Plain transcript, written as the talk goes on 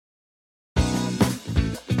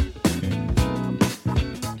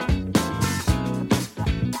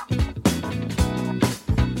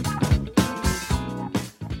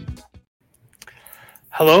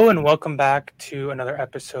Hello and welcome back to another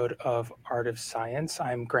episode of Art of Science.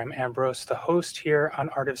 I'm Graham Ambrose, the host here on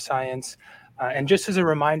Art of Science. And just as a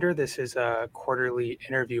reminder, this is a quarterly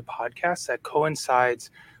interview podcast that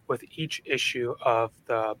coincides with each issue of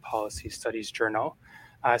the Policy Studies Journal.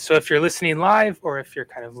 So if you're listening live or if you're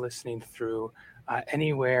kind of listening through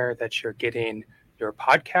anywhere that you're getting your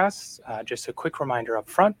podcasts, just a quick reminder up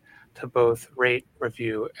front to both rate,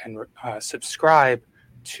 review, and subscribe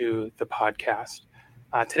to the podcast.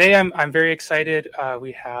 Today, I'm very excited.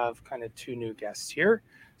 We have kind of two new guests here.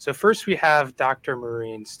 So first, we have Dr.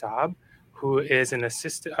 Maureen Stobb, who is an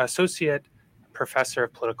associate professor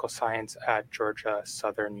of political science at Georgia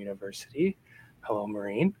Southern University. Hello,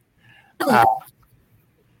 Maureen.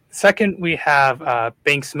 Second, we have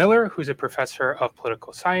Banks Miller, who's a professor of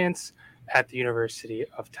political science at the University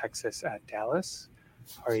of Texas at Dallas.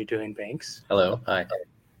 How are you doing, Banks? Hello. Hi.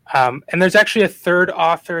 And there's actually a third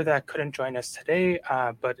author that couldn't join us today,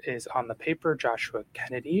 but is on the paper, Joshua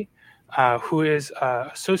Kennedy, who is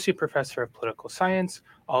associate professor of political science,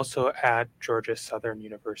 also at Georgia Southern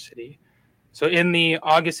University. So in the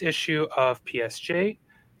August issue of PSJ,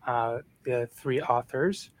 the three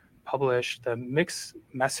authors published the Mixed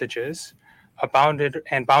Messages, Bounded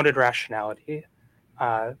Rationality,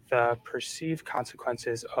 the Perceived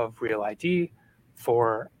Consequences of Real ID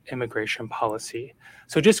for Immigration Policy.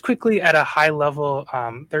 So just quickly at a high level,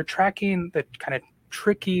 they're tracking the kind of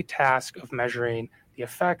tricky task of measuring the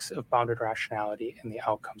effects of bounded rationality in the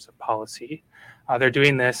outcomes of policy. They're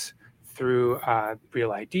doing this through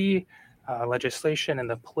Real ID legislation and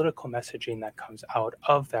the political messaging that comes out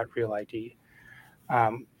of that Real ID.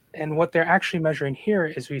 And what they're actually measuring here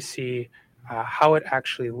is we see how it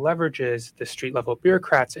actually leverages the street level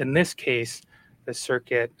bureaucrats, in this case, the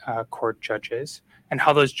circuit court judges, and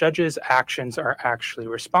how those judges' actions are actually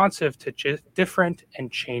responsive to different and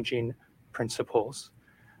changing principles.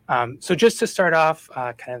 So just to start off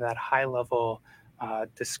kind of that high-level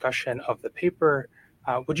discussion of the paper,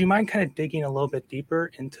 would you mind kind of digging a little bit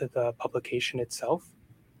deeper into the publication itself,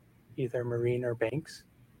 either Maureen or Banks?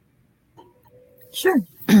 Sure.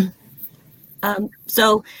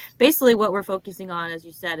 So basically what we're focusing on, as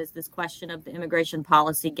you said, is this question of the immigration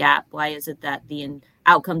policy gap. Why is it that the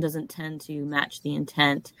outcome doesn't tend to match the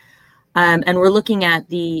intent? And we're looking at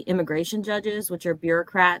the immigration judges, which are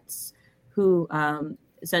bureaucrats who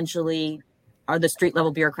essentially are the street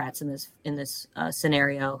level bureaucrats in this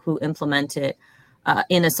scenario who implement it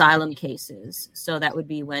in asylum cases. So that would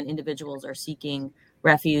be when individuals are seeking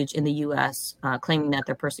refuge in the U.S., claiming that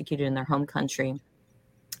they're persecuted in their home country.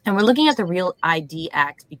 And we're looking at the Real ID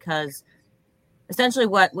Act because essentially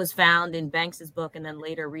what was found in Banks's book and then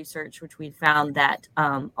later research, which we found that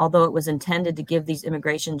although it was intended to give these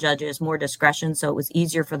immigration judges more discretion, so it was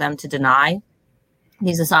easier for them to deny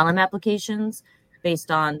these asylum applications based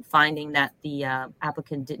on finding that the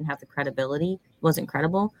applicant didn't have the credibility, wasn't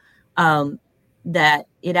credible, that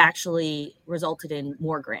it actually resulted in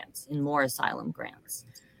more grants, in more asylum grants.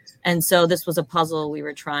 And so this was a puzzle we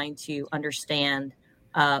were trying to understand.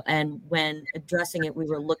 And when addressing it, we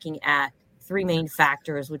were looking at three main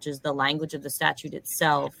factors, which is the language of the statute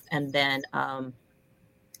itself, and then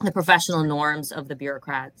the professional norms of the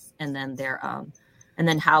bureaucrats, and then and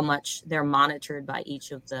then how much they're monitored by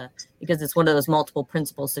each of because it's one of those multiple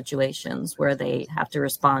principle situations where they have to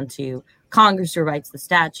respond to Congress who writes the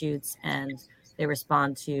statutes, and they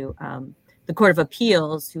respond to the Court of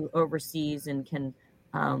Appeals who oversees and can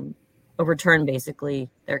overturn basically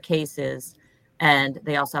their cases. And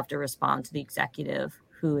they also have to respond to the executive,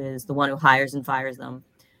 who is the one who hires and fires them,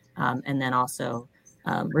 and then also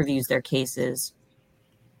reviews their cases.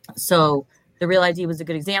 So the Real ID was a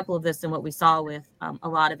good example of this. And what we saw with a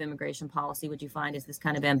lot of immigration policy, what you find is this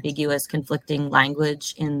kind of ambiguous, conflicting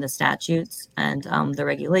language in the statutes and the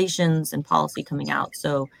regulations and policy coming out.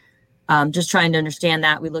 So just trying to understand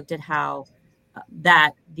that, we looked at how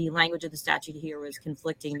that the language of the statute here was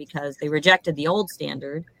conflicting because they rejected the old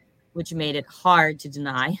standard, which made it hard to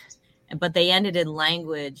deny, but they ended in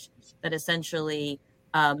language that essentially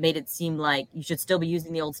made it seem like you should still be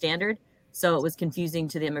using the old standard. So it was confusing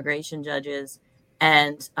to the immigration judges.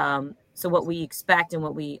 And so what we expect and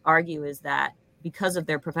what we argue is that because of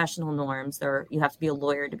their professional norms, you have to be a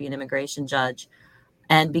lawyer to be an immigration judge.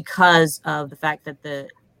 And because of the fact that the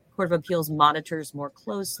Court of Appeals monitors more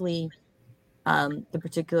closely the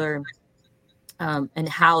particular and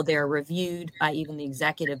how they're reviewed by even the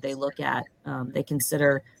executive they look at. They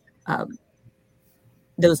consider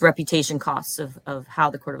those reputation costs of how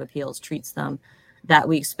the Court of Appeals treats them, that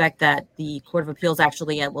we expect that the Court of Appeals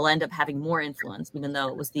actually will end up having more influence, even though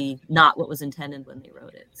it was not what was intended when they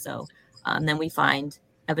wrote it. So then we find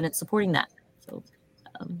evidence supporting that. So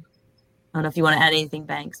I don't know if you want to add anything,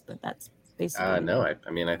 Banks, but that's basically. No,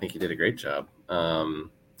 I think you did a great job.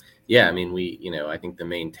 Yeah, I mean, I think the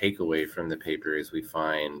main takeaway from the paper is we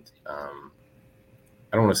find, I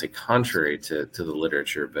don't want to say contrary to the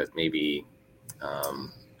literature, but maybe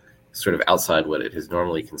sort of outside what it has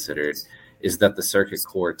normally considered, is that the circuit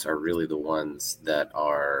courts are really the ones that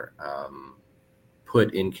are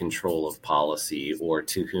put in control of policy, or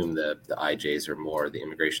to whom the IJs are more, the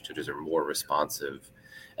immigration judges are more responsive.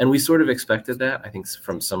 And we sort of expected that, I think,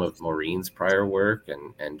 from some of Maureen's prior work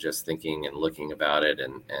and just thinking and looking about it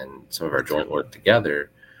and some of our joint work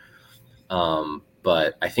together.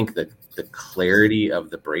 But I think that the clarity of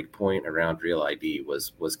the breakpoint around Real ID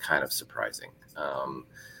was kind of surprising.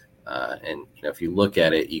 And if you look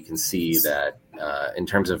at it, you can see that in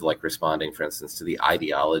terms of like responding, for instance, to the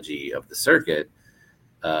ideology of the circuit,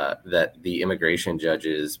 that the immigration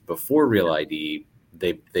judges before Real ID,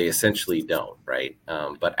 they essentially don't, right?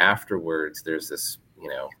 But afterwards, there's this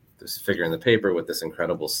figure in the paper with this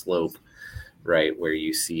incredible slope, right, where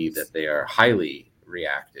you see that they are highly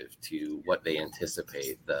reactive to what they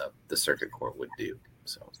anticipate the circuit court would do.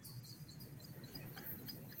 So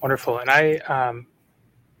wonderful. And I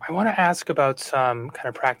want to ask about some kind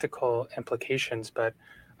of practical implications, but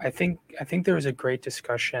I think there was a great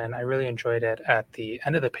discussion. I really enjoyed it at the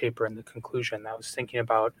end of the paper and the conclusion. I was thinking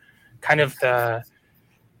about kind of the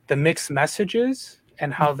mixed messages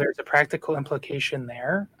and how there's a practical implication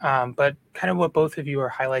there. But kind of what both of you are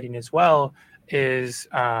highlighting as well is,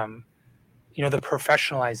 the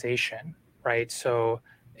professionalization, right? So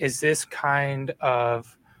is this kind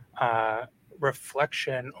of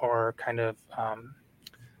reflection or kind of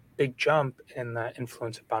big jump in the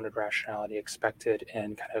influence of bounded rationality expected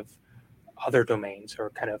in kind of other domains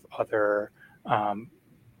or kind of other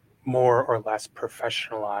more or less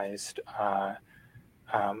professionalized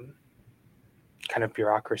kind of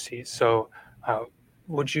bureaucracies? So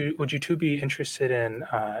would you two be interested in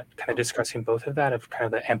kind of discussing both of that, of kind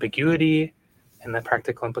of the ambiguity and the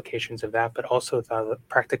practical implications of that, but also the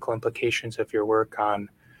practical implications of your work on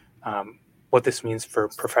what this means for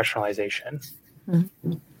professionalization?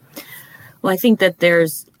 Mm-hmm. Well, I think that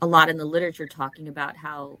there's a lot in the literature talking about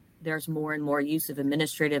how there's more and more use of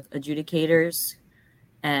administrative adjudicators.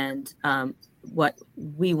 And what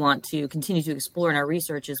we want to continue to explore in our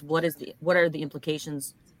research is what are the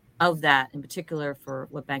implications of that, in particular for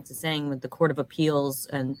what Banks is saying with the Court of Appeals.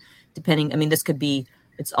 And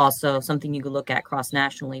it's also something you could look at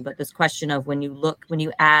cross-nationally, but this question of when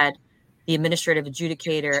you add the administrative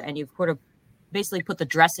adjudicator and you sort of basically put the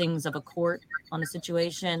dressings of a court on a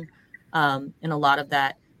situation, and a lot of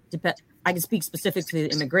that I can speak specifically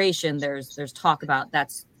to immigration. There's talk about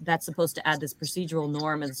that's supposed to add this procedural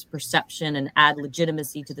norm and this perception and add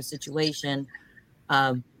legitimacy to the situation.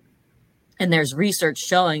 And there's research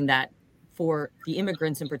showing that for the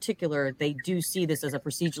immigrants in particular, they do see this as a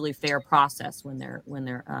procedurally fair process when they're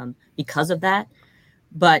because of that.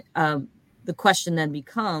 But the question then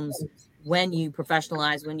becomes, when you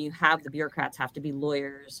professionalize, when you have the bureaucrats have to be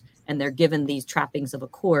lawyers and they're given these trappings of a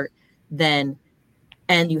court,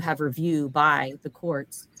 and you have review by the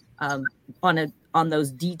courts on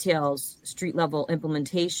those details, street level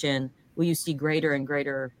implementation, will you see greater and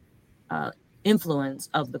greater influence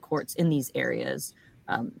of the courts in these areas?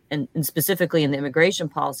 And specifically in the immigration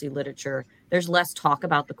policy literature, there's less talk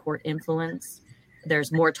about the court influence.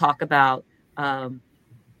 There's more talk about the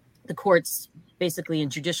courts basically in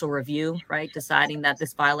judicial review, right, deciding that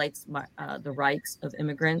this violates the rights of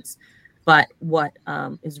immigrants. But what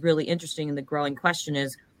is really interesting in the growing question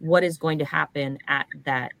is what is going to happen at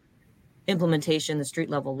that implementation, the street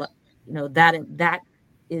level. That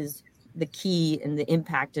is the key and the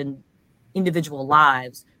impact in individual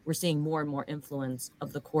lives. We're seeing more and more influence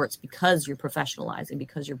of the courts because you're professionalizing,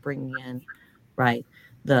 because you're bringing in, right,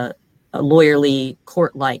 a lawyerly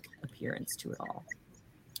court-like appearance to it all.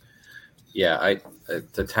 Yeah,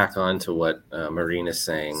 to tack on to what Maureen is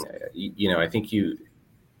saying, I think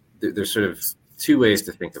there's sort of two ways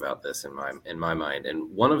to think about this in my mind. And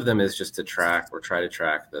one of them is just to try to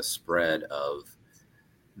track the spread of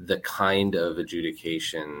the kind of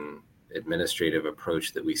adjudication administrative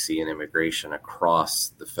approach that we see in immigration across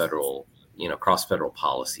the federal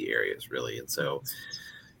policy areas, really. And so,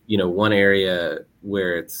 one area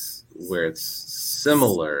where it's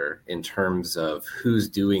similar in terms of who's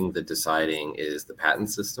doing the deciding is the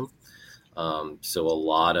patent system. So a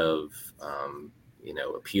lot of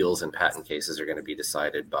appeals and patent cases are going to be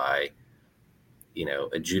decided by,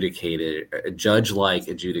 judge-like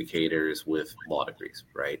adjudicators with law degrees,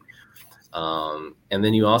 right? And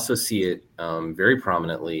then you also see it very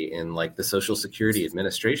prominently in like the Social Security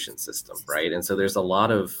Administration system, right? And so there's a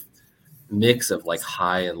lot of mix of like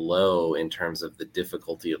high and low in terms of the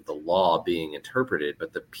difficulty of the law being interpreted,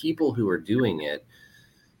 but the people who are doing it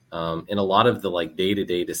in a lot of the like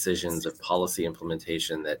day-to-day decisions of policy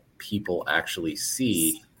implementation that people actually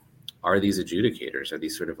see are these adjudicators, are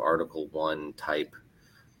these sort of Article 1 type,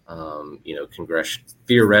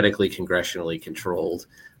 theoretically congressionally controlled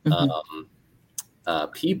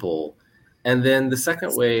people. And then the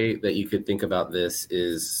second way that you could think about this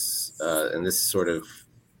is, and this is sort of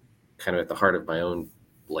kind of at the heart of my own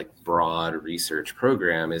like broad research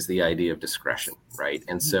program, is the idea of discretion, right?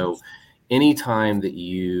 And so anytime that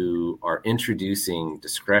you are introducing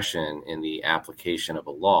discretion in the application of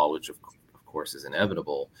a law, which of course is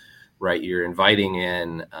inevitable, right? You're inviting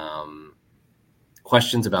in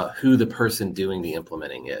questions about who the person doing the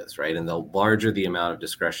implementing is, right? And the larger the amount of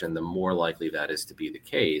discretion, the more likely that is to be the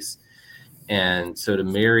case. And so to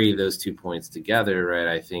marry those 2 points together, right,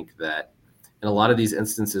 I think that in a lot of these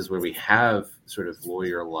instances where we have sort of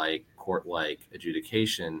lawyer-like, court-like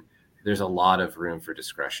adjudication, there's a lot of room for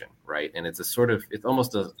discretion, right? And it's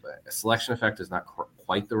almost a selection effect is not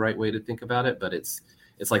quite the right way to think about it, but it's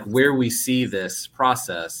like where we see this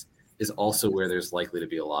process is also where there's likely to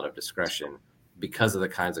be a lot of discretion because of the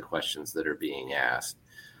kinds of questions that are being asked.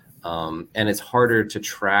 And it's harder to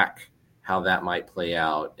track how that might play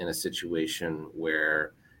out in a situation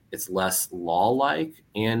where it's less law-like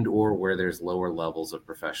and or where there's lower levels of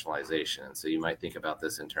professionalization. So you might think about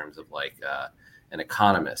this in terms of like an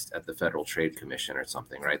economist at the Federal Trade Commission or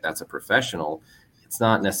something, right? That's a professional. It's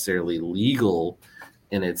not necessarily legal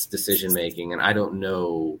in its decision-making. And I don't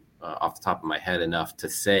know off the top of my head enough to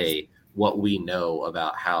say what we know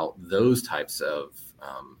about how those types of,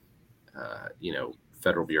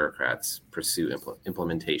 federal bureaucrats pursue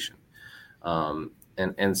implementation.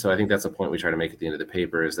 And so I think that's a point we try to make at the end of the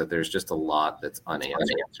paper, is that there's just a lot that's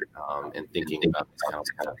unanswered in thinking about these kinds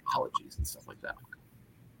of technologies and stuff like that.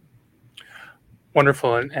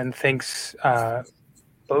 Wonderful. And thanks,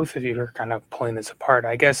 both of you, for kind of pulling this apart.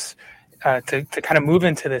 I guess to kind of move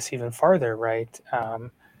into this even farther, right?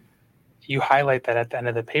 You highlight that at the end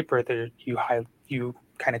of the paper that you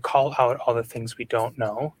kind of call out all the things we don't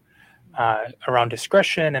know around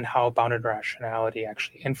discretion and how bounded rationality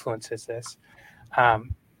actually influences this. I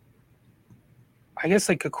guess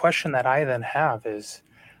like a question that I then have is,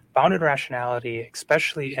 bounded rationality,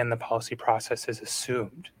 especially in the policy process, is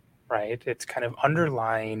assumed, right? It's kind of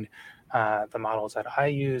underlying the models that I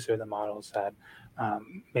use, or the models that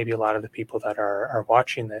maybe a lot of the people that are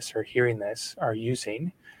watching this or hearing this are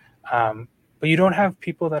using. But you don't have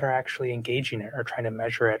people that are actually engaging it or trying to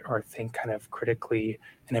measure it or think kind of critically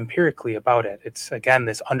and empirically about it. It's, again,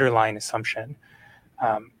 this underlying assumption.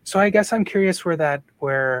 So I guess I'm curious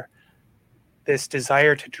where this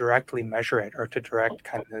desire to directly measure it or to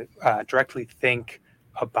directly think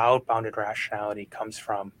about bounded rationality comes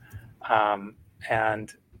from,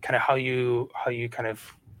 and kind of how you kind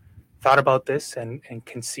of thought about this and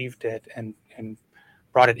conceived it and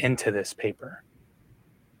brought it into this paper.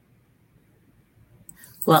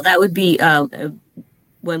 Well, that would be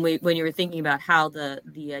when you were thinking about how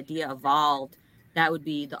the idea evolved. That would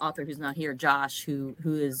be the author who's not here, Josh,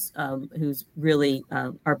 who's really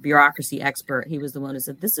our bureaucracy expert. He was the one who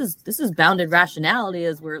said, this is bounded rationality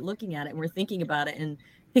as we're looking at it and we're thinking about it and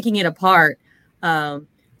picking it apart. So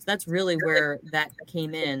that's really where that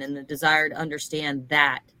came in, and the desire to understand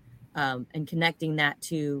that and connecting that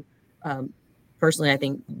to, personally, I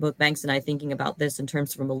think both Banks and I thinking about this in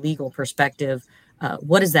terms from a legal perspective.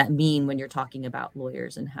 What does that mean when you're talking about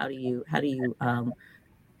lawyers, and how do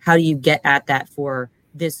you get at that for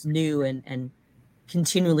this new and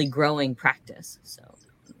continually growing practice? So,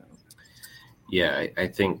 yeah, I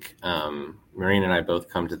think Maureen and I both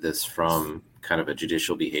come to this from kind of a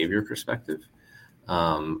judicial behavior perspective,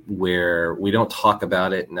 where we don't talk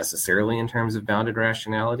about it necessarily in terms of bounded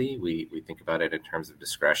rationality. We think about it in terms of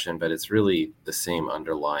discretion, but it's really the same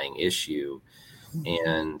underlying issue.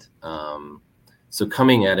 And so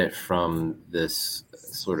coming at it from this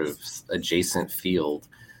sort of adjacent field,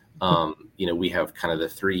 we have kind of the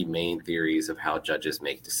three main theories of how judges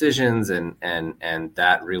make decisions, and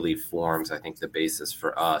that really forms, I think, the basis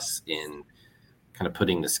for us in kind of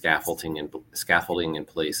putting the scaffolding in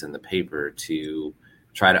place in the paper to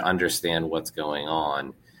try to understand what's going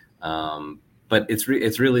on. But it's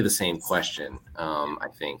really the same question, I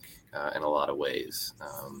think, in a lot of ways,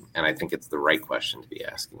 and I think it's the right question to be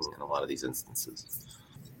asking in a lot of these instances.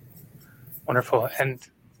 Wonderful. And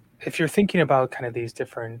if you're thinking about kind of these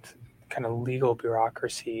different kind of legal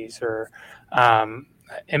bureaucracies or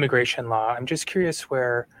immigration law. I'm just curious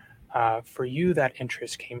where, for you, that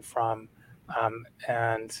interest came from,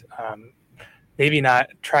 and maybe not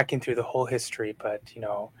tracking through the whole history, but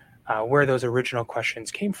where those original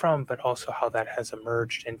questions came from, but also how that has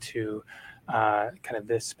emerged into kind of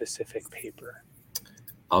this specific paper.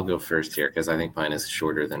 I'll go first here because I think mine is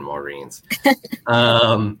shorter than Maureen's.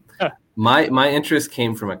 My interest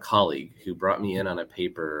came from a colleague who brought me in on a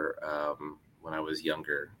paper when I was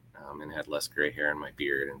younger and had less gray hair in my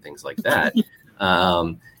beard and things like that.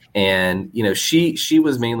 And she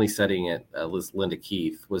was mainly studying it. Linda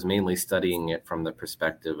Keith was mainly studying it from the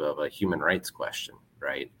perspective of a human rights question,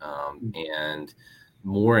 right? And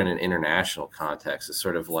more in an international context. It's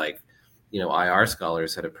sort of like, IR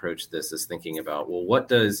scholars had approached this as thinking about, well, what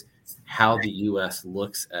does how the U.S.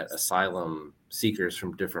 looks at asylum seekers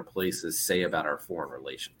from different places say about our foreign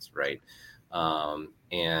relations, right?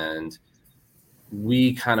 And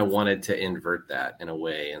we kind of wanted to invert that in a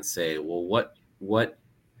way and say, well, what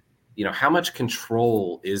how much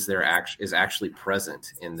control is actually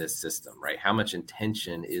present in this system, right? How much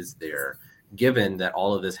intention is there, given that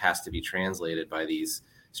all of this has to be translated by these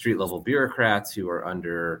street level bureaucrats who are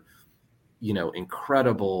under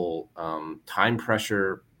incredible time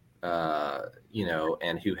pressure,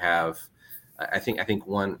 and who have, I think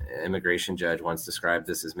one immigration judge once described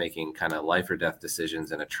this as making kind of life or death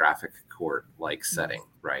decisions in a traffic court like setting,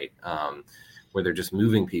 right? Where they're just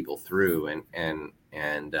moving people through, and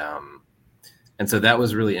so that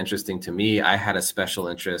was really interesting to me. I had a special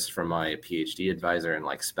interest from my PhD advisor in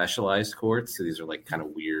like specialized courts. So these are like kind of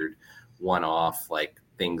weird one-off like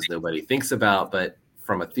things nobody thinks about, but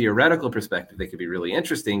from a theoretical perspective, they could be really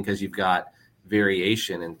interesting because you've got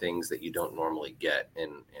variation in things that you don't normally get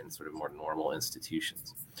in sort of more normal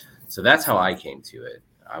institutions. So that's how I came to it.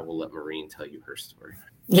 I will let Maureen tell you her story.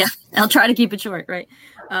 Yeah, I'll try to keep it short, right?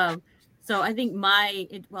 So I think when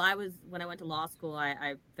I went to law school,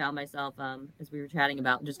 I found myself, as we were chatting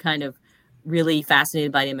about, just kind of really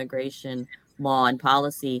fascinated by immigration law and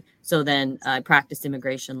policy. So then I practiced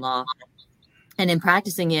immigration law. And in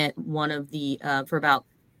practicing it, one of the for about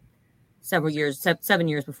several years, 7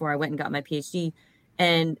 years before I went and got my PhD.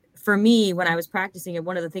 And for me, when I was practicing it,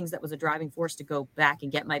 one of the things that was a driving force to go back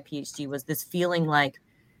and get my PhD was this feeling like,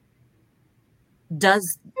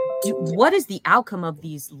 what is the outcome of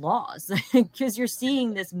these laws? Because you're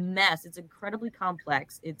seeing this mess. It's incredibly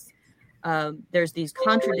complex. It's there's these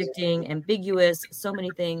contradicting, ambiguous, so many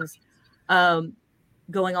things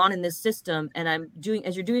going on in this system. And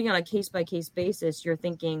as you're doing it on a case-by-case basis, you're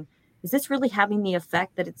thinking, is this really having the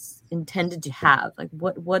effect that it's intended to have? Like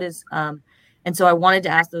what is, and so I wanted to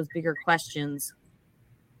ask those bigger questions.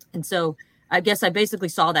 And so I guess I basically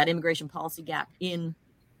saw that immigration policy gap in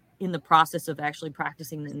the process of actually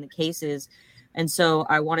practicing in the cases. And so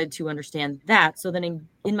I wanted to understand that. So then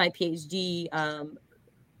in my PhD,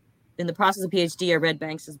 in the process of PhD, I read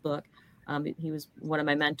Banks's book. He was one of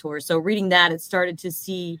my mentors. So reading that, it started to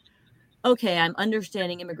see, okay, I'm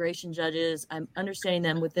understanding immigration judges. I'm understanding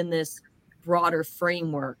them within this broader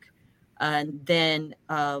framework. And then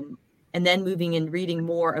moving and reading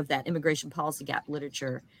more of that immigration policy gap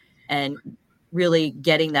literature and really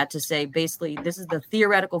getting that to say, basically, this is the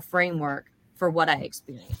theoretical framework for what I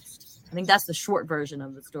experienced. I think that's the short version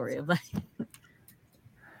of the story of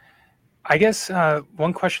I guess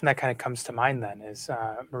one question that kind of comes to mind then is,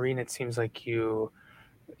 Maureen, it seems like your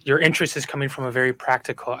interest is coming from a very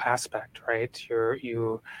practical aspect, right?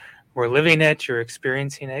 You were living it, you're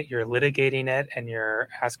experiencing it, you're litigating it, and you're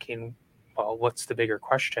asking, well, what's the bigger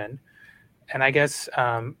question? And I guess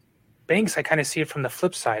Banks, I kind of see it from the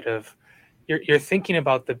flip side of you're thinking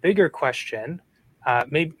about the bigger question,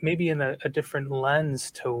 maybe in a different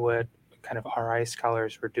lens to what kind of RI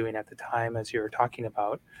scholars were doing at the time, as you were talking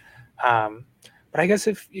about. But I guess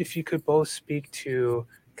if you could both speak to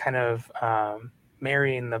kind of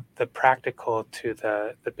marrying the practical to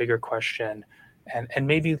the bigger question, and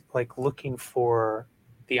maybe like looking for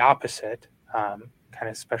the opposite kind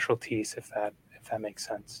of specialties, if that makes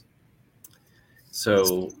sense.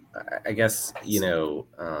 So I guess,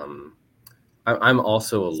 I'm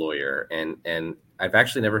also a lawyer, and I've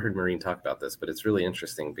actually never heard Maureen talk about this, but it's really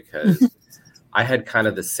interesting because I had kind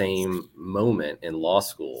of the same moment in law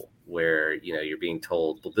school where, you're being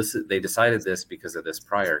told, well, they decided this because of this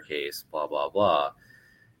prior case, blah, blah, blah.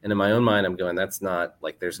 And in my own mind, I'm going, that's not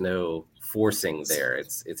like, there's no forcing there.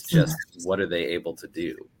 It's just, what are they able to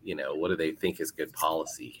do? What do they think is good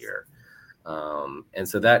policy here? And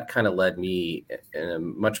so that kind of led me in a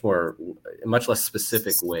much less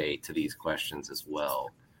specific way to these questions as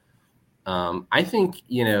well. I think,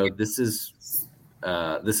 this is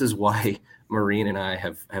this is why Maureen and I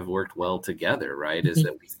have worked well together, right? Is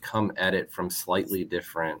that we come at it from slightly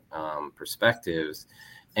different perspectives.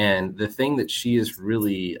 And the thing that she is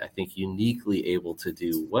really, I think, uniquely able to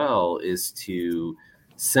do well is to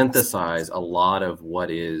synthesize a lot of what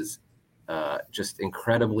is just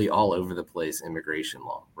incredibly all over the place immigration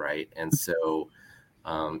law, right? And so,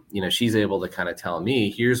 she's able to kind of tell me,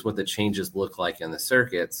 here's what the changes look like in the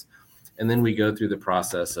circuits. And then we go through the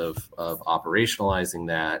process of operationalizing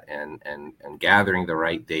that and gathering the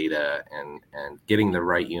right data and getting the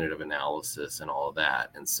right unit of analysis and all of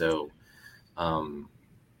that. And so,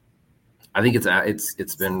 I think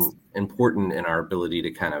it's been important in our ability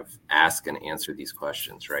to kind of ask and answer these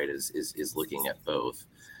questions, right? Is looking at both.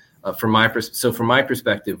 From my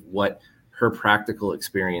perspective, what her practical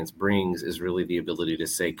experience brings is really the ability to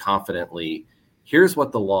say confidently, here's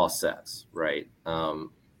what the law says, right?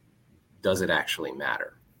 Does it actually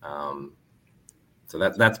matter? So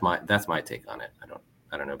that's my take on it.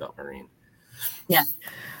 I don't know about Maureen. Yeah,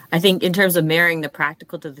 I think in terms of marrying the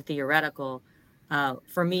practical to the theoretical,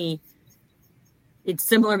 for me, it's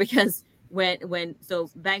similar because so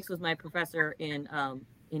Banks was my professor in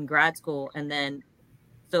grad school, and then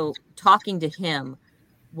so talking to him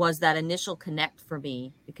was that initial connect for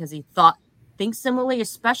me because he thinks similarly,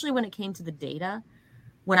 especially when it came to the data.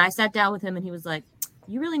 When I sat down with him and he was like,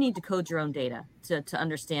 you really need to code your own data to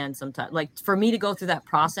understand sometimes, like for me to go through that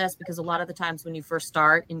process, because a lot of the times when you first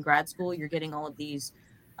start in grad school, you're getting all of these,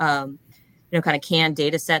 kind of canned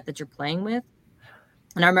data set that you're playing with.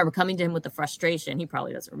 And I remember coming to him with the frustration. He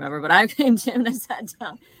probably doesn't remember, but I came to him and I sat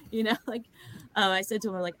down, I said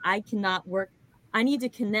to him, like, I cannot work. I need to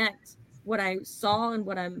connect what I saw and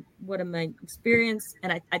what my experience.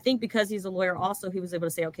 And I think because he's a lawyer also, he was able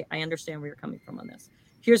to say, okay, I understand where you're coming from on this.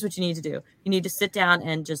 Here's what you need to do. You need to sit down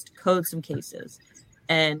and just code some cases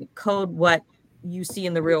and code what you see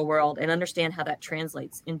in the real world and understand how that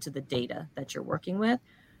translates into the data that you're working with.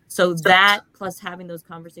 So that plus having those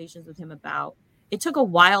conversations with him it took a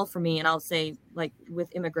while for me, and I'll say, like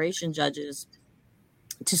with immigration judges,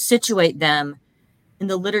 to situate them in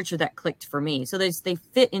the literature that clicked for me. So they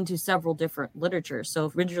fit into several different literatures.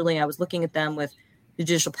 So originally I was looking at them with the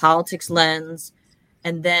judicial politics lens,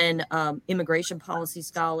 and then immigration policy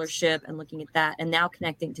scholarship and looking at that, and now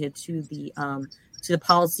connecting to the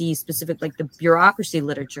policy specific, like the bureaucracy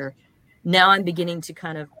literature. Now I'm beginning to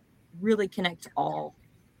kind of really connect all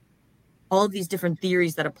of these different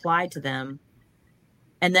theories that apply to them.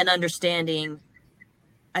 And then understanding,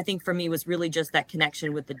 I think for me was really just that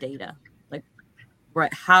connection with the data. Like,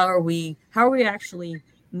 right, how are we actually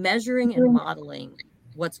measuring and modeling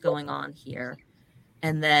what's going on here?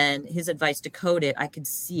 And then his advice to code it, I could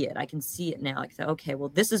see it. I can see it now. Like, okay, well,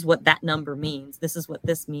 this is what that number means. This is what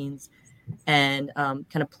this means. And kind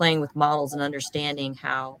of playing with models and understanding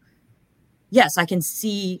how, yes, I can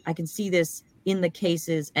see this in the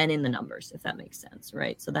cases and in the numbers, if that makes sense,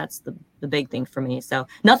 right? So that's the big thing for me. So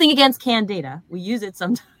nothing against canned data. We use it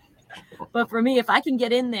sometimes. But for me, if I can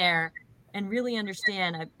get in there and really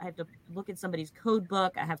understand, I have to look at somebody's code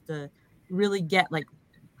book. I have to really get, like,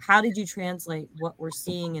 how did you translate what we're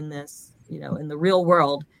seeing in this, in the real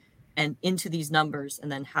world and into these numbers?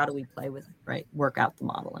 And then how do we play with, right, work out the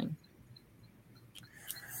modeling?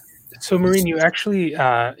 So Maureen, you actually,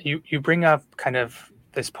 you bring up kind of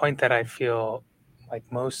this point that I feel like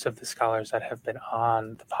most of the scholars that have been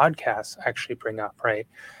on the podcast actually bring up, right?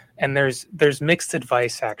 And there's mixed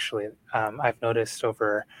advice actually. I've noticed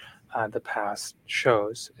over the past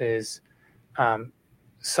shows is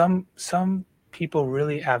some people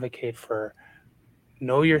really advocate for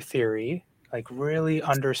know your theory, like really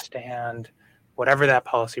understand whatever that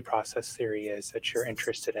policy process theory is that you're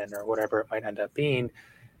interested in or whatever it might end up being,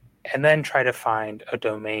 and then try to find a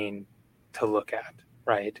domain to look at,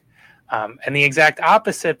 right? And the exact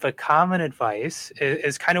opposite, but common advice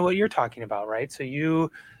is kind of what you're talking about, right? So you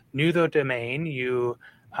knew the domain, you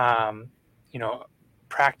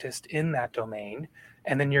practiced in that domain,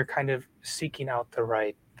 and then you're kind of seeking out the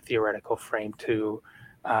right theoretical frame to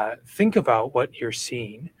think about what you're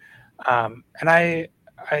seeing. And I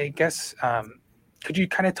guess, could you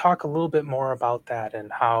kind of talk a little bit more about that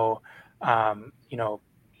and how,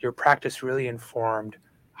 your practice really informed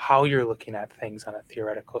how you're looking at things on a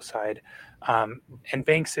theoretical side. And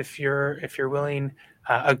Banks, if you're willing,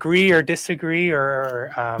 agree or disagree,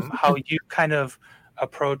 or how you kind of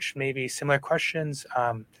approach maybe similar questions,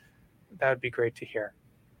 that would be great to hear.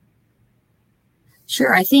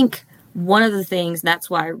 Sure. I think one of the things, that's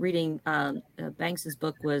why reading Banks's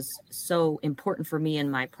book was so important for me in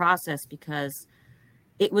my process, because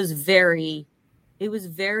it was very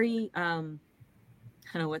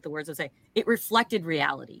I don't know what the words would say. it reflected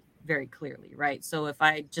reality very clearly, right? So if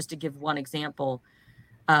I, just to give one example,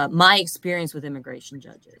 my experience with immigration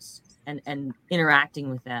judges and interacting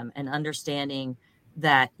with them and understanding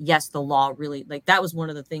that, yes, the law really, like, that was one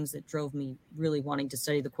of the things that drove me really wanting to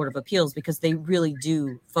study the Court of Appeals, because they really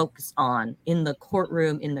do focus on, in the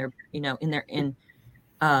courtroom, in their, and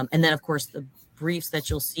then of course the briefs that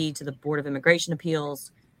you'll see to the Board of Immigration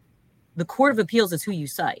Appeals. The Court of Appeals is who you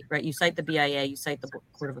cite, right? You cite the BIA, you cite the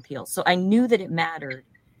Court of Appeals. So I knew that it mattered.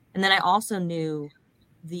 And then I also knew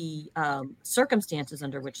the circumstances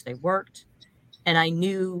under which they worked. And I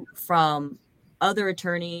knew from other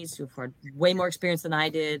attorneys who had way more experience than I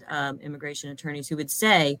did, immigration attorneys, who would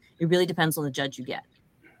say, it really depends on the judge you get.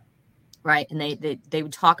 Right. And they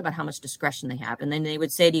would talk about how much discretion they have. And then they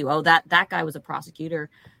would say to you, oh, that guy was a prosecutor.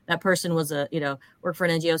 That person was worked for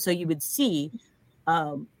an NGO. So you would see,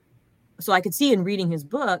 so I could see in reading his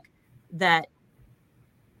book that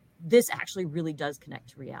this actually really does connect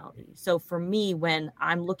to reality. So for me, when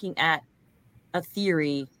I'm looking at a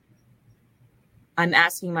theory, I'm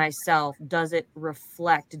asking myself, does it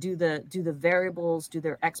reflect, do the variables, do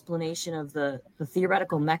their explanation of the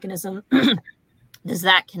theoretical mechanism, does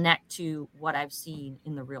that connect to what I've seen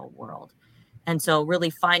in the real world? And so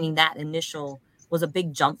really finding that initial was a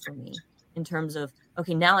big jump for me in terms of,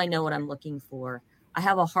 okay, now I know what I'm looking for. I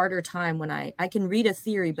have a harder time when I can read a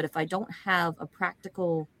theory, but if I don't have a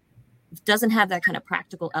practical, if it doesn't have that kind of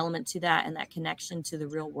practical element to that and that connection to the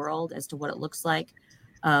real world as to what it looks like,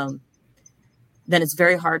 then it's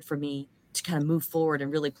very hard for me to kind of move forward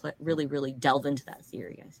and really delve into that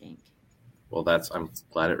theory, I think. Well, I'm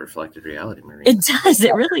glad it reflected reality, Maureen. It does.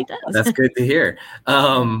 It really does. That's good to hear.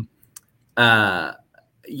 There's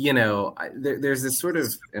this sort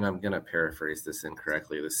of, and I'm going to paraphrase this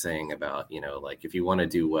incorrectly, the saying about, like, if you want to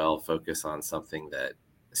do well, focus on something that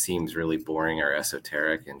seems really boring or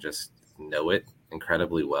esoteric and just know it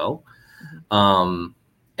incredibly well. Mm-hmm.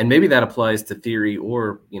 And maybe that applies to theory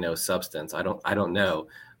or, substance. I don't know.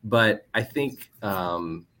 But I think,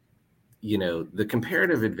 the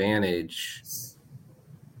comparative advantage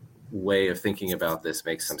way of thinking about this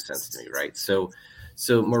makes some sense to me, right? So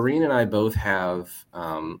Maureen and I both have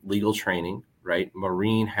legal training, right?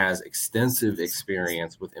 Maureen has extensive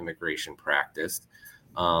experience with immigration practice.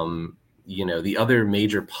 The other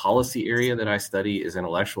major policy area that I study is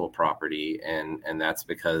intellectual property, and that's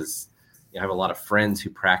because I have a lot of friends who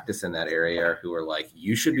practice in that area who are like,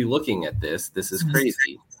 you should be looking at this. This is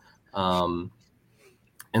crazy.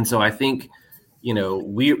 And so I think,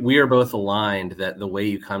 we are both aligned that the way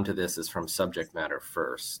you come to this is from subject matter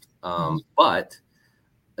first, but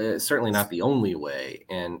certainly not the only way.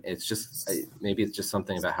 And it's just, maybe it's just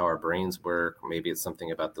something about how our brains work. Maybe it's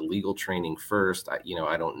something about the legal training first. I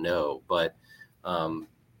don't know, but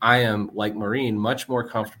I am, like Maureen, much more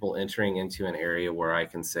comfortable entering into an area where I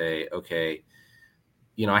can say, okay,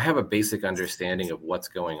 I have a basic understanding of what's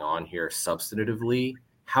going on here substantively.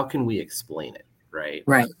 How can we explain it? Right.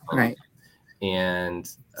 Right. And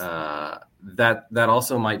that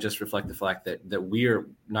also might just reflect the fact that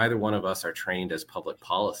neither one of us are trained as public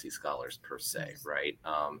policy scholars per se. Right.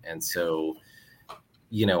 And so,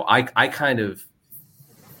 I kind of,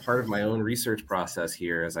 part of my own research process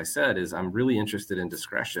here, as I said, is I'm really interested in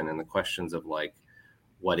discretion and the questions of, like,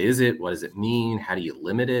 what is it? What does it mean? How do you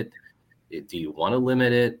limit it? Do you want to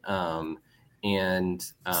limit it?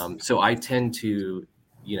 So I tend to,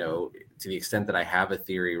 to the extent that I have a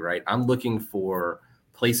theory, right, I'm looking for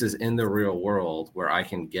places in the real world where I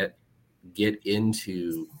can get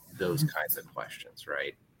into those kinds of questions,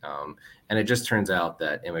 right? And it just turns out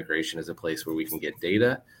that immigration is a place where we can get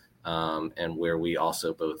data, and where we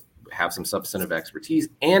also both have some substantive expertise.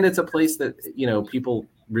 And it's a place that, people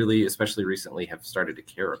really, especially recently, have started to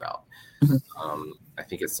care about. I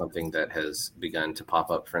think it's something that has begun to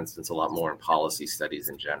pop up, for instance, a lot more in policy studies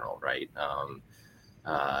in general, right?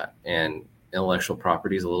 And intellectual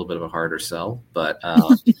property is a little bit of a harder sell, but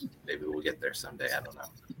maybe we'll get there someday. I don't know.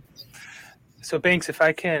 So Banks, if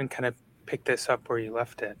I can kind of pick this up where you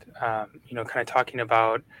left it, kind of talking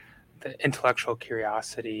about the intellectual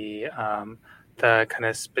curiosity, the kind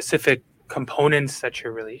of specific components that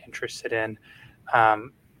you're really interested in.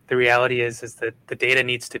 The reality is that the data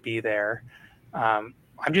needs to be there.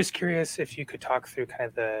 I'm just curious if you could talk through kind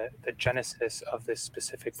of the genesis of this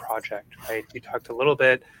specific project, right? You talked a little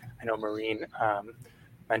bit, I know Maureen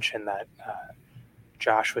mentioned that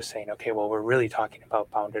Josh was saying, okay, well, we're really talking about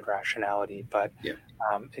bounded rationality, but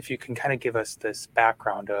if you can kind of give us this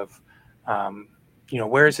background of,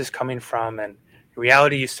 where is this coming from? And in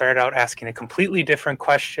reality, you started out asking a completely different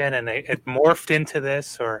question and it morphed into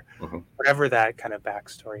this, or whatever that kind of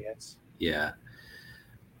backstory is. Yeah.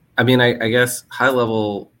 I mean, I guess high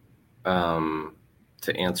level,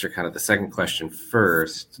 to answer kind of the second question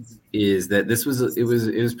first, is that it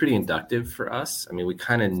was pretty inductive for us. I mean, we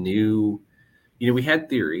kind of knew, we had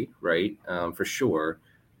theory, right, for sure,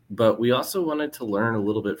 but we also wanted to learn a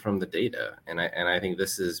little bit from the data, and I think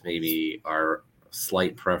this is maybe our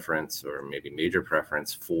slight preference or maybe major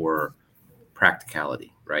preference for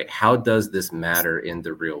practicality, right? How does this matter in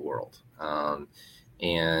the real world?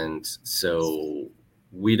 And so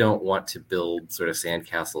we don't want to build sort of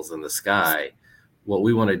sandcastles in the sky. What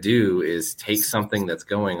we want to do is take something that's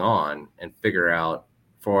going on and figure out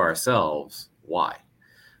for ourselves why.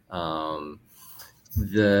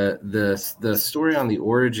 The story on the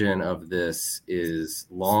origin of this is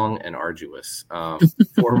long and arduous.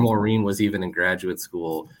 Before Maureen was even in graduate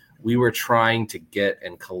school, we were trying to get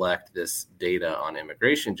and collect this data on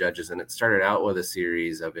immigration judges, and it started out with a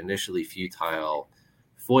series of initially futile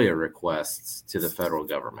FOIA requests to the federal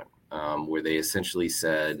government, where they essentially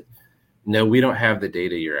said, no, we don't have the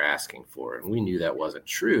data you're asking for. And we knew that wasn't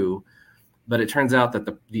true. But it turns out that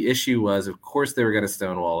the issue was, of course, they were going to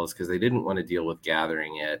stonewall us because they didn't want to deal with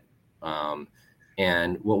gathering it.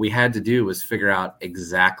 And what we had to do was figure out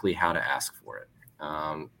exactly how to ask for it.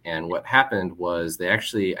 And what happened was they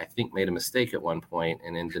actually, I think, made a mistake at one point,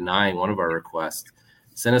 and in denying one of our requests,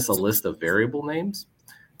 sent us a list of variable names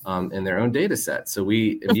in their own data set. So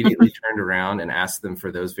we immediately turned around and asked them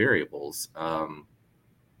for those variables.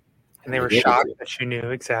 And they were shocked that you knew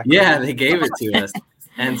exactly. Yeah, they gave it to us.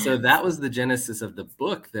 And so that was the genesis of the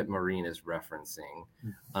book that Maureen is referencing.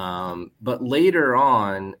 But later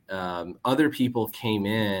on, other people came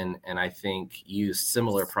in and I think used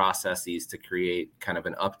similar processes to create kind of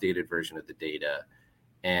an updated version of the data.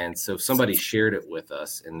 And so somebody shared it with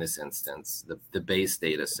us in this instance, the base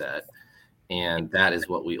data set. And that is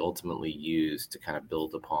what we ultimately used to kind of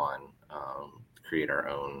build upon, create our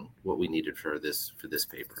own, what we needed for this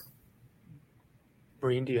paper.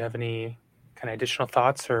 Maureen, do you have any kind of additional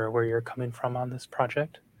thoughts or where you're coming from on this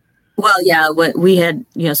project? Well, yeah, what we had,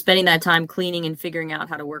 spending that time cleaning and figuring out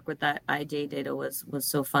how to work with that IJ data was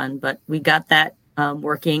so fun, but we got that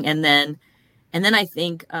working. And then I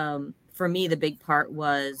think for me, the big part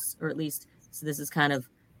was, or at least, so this is kind of,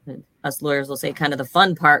 us lawyers will say kind of the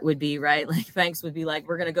fun part would be, right? Like banks would be like,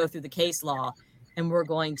 we're going to go through the case law and we're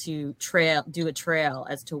going to do a trail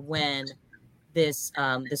as to when this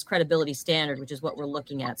credibility standard, which is what we're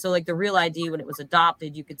looking at. So like the Real ID, when it was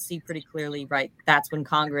adopted, you could see pretty clearly, right? That's when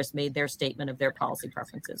Congress made their statement of their policy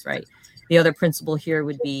preferences, right? The other principle here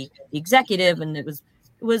would be the executive. And it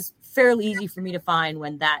was fairly easy for me to find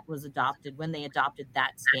when that was adopted, when they adopted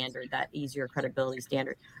that standard, that easier credibility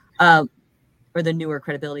standard, or the newer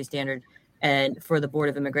credibility standard, and for the Board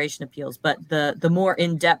of Immigration Appeals. But the more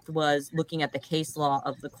in-depth was looking at the case law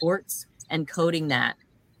of the courts and coding that,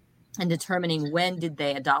 and determining when did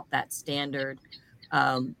they adopt that standard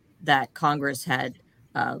that Congress had,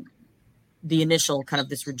 the initial kind of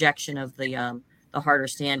this rejection of the harder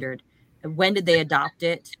standard. And when did they adopt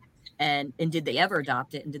it, and did they ever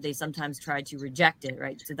adopt it, and did they sometimes try to reject it,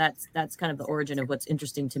 right? So that's kind of the origin of what's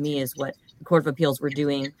interesting to me is what the Court of Appeals were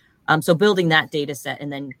doing. So building that data set and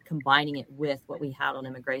then combining it with what we had on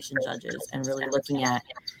immigration judges and really looking at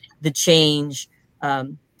the change.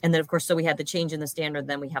 And then, of course, so we had the change in the standard.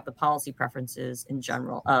 Then we have the policy preferences in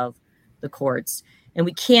general of the courts. And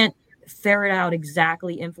we can't ferret out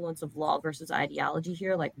exactly influence of law versus ideology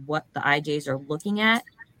here, like what the IJs are looking at.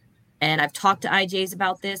 And I've talked to IJs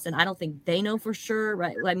about this, and I don't think they know for sure,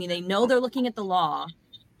 right? I mean, they know they're looking at the law,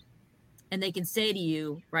 and they can say to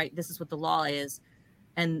you, right, this is what the law is.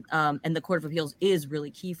 And the Court of Appeals is really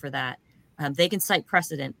key for that. They can cite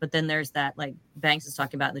precedent, but then there's that, like Banks is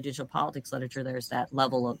talking about in the digital politics literature, there's that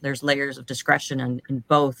level of, there's layers of discretion in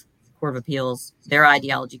both Court of Appeals. Their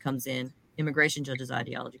ideology comes in, immigration judges'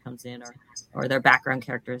 ideology comes in, or their background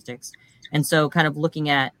characteristics. And so kind of looking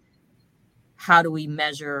at how do we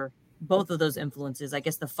measure both of those influences. I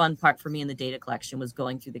guess the fun part for me in the data collection was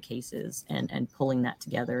going through the cases and pulling that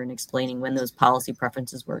together and explaining when those policy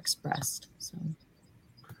preferences were expressed. So.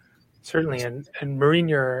 Certainly, and Maureen,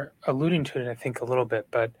 you're alluding to it, I think, a little bit,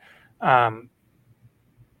 but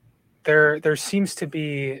there seems to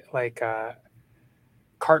be like a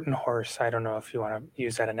cart and horse. I don't know if you want to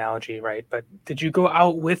use that analogy, right? But did you go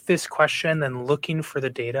out with this question, then looking for the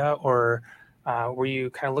data, or were you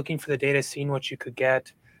kind of looking for the data, seeing what you could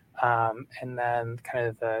get, and then kind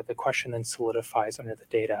of the question then solidifies under the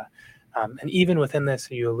data? And even within this,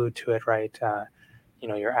 you allude to it, right?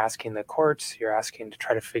 You're asking the courts, you're asking to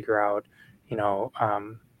try to figure out,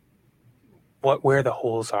 where the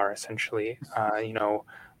holes are essentially,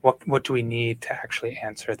 what do we need to actually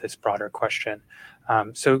answer this broader question?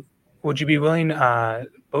 So would you be willing,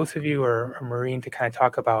 both of you or Maureen, to kind of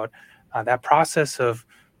talk about that process of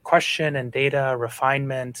question and data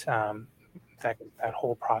refinement, that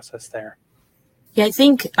whole process there? Yeah, I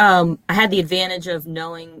think I had the advantage of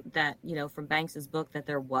knowing that, from Banks's book that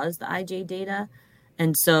there was the IJ data.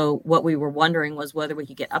 And so what we were wondering was whether we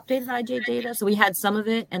could get updated IJ data. So we had some of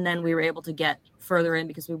it, and then we were able to get further in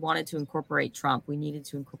because we wanted to incorporate Trump. We needed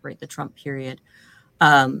to incorporate the Trump period.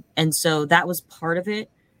 And so that was part of it.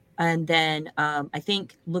 And then I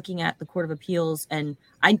think looking at the Court of Appeals, and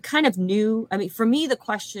I kind of knew, for me, the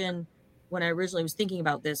question when I originally was thinking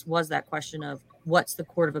about this was that question of what's the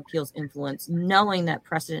Court of Appeals influence, knowing that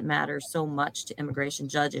precedent matters so much to immigration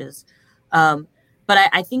judges. But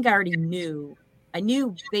I think I already knew. I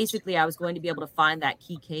knew basically I was going to be able to find that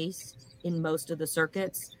key case in most of the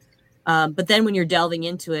circuits. But then when you're delving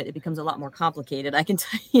into it, it becomes a lot more complicated. I can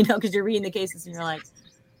tell because you're reading the cases and you're like,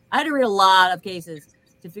 I had to read a lot of cases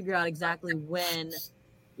to figure out exactly when,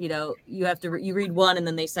 you have to, you read one and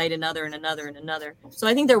then they cite another and another and another. So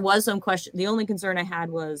I think there was some question. The only concern I had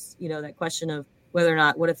was, that question of whether or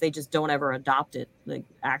not, what if they just don't ever adopt it, like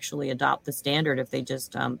actually adopt the standard? If they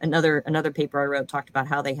just, another paper I wrote talked about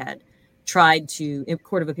how they had tried to,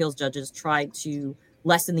 Court of Appeals judges tried to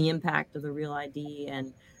lessen the impact of the Real ID,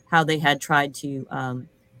 and how they had tried to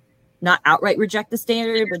not outright reject the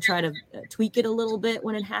standard, but try to tweak it a little bit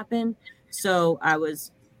when it happened. So I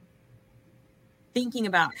was thinking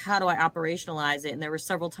about how do I operationalize it. And there were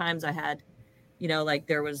several times I had,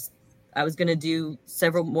 I was going to do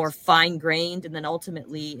several more fine grained. And then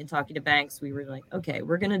ultimately in talking to Banks, we were like, okay,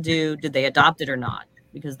 we're going to do, did they adopt it or not?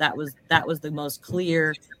 Because that was the most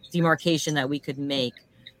clear demarcation that we could make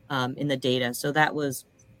in the data. So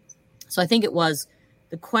I think it was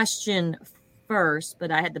the question first,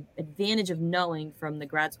 but I had the advantage of knowing from the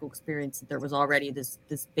grad school experience that there was already this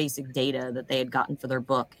basic data that they had gotten for their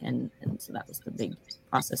book, and so that was the big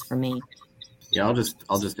process for me. Yeah, I'll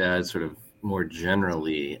just add sort of more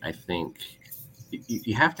generally, I think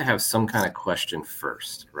you have to have some kind of question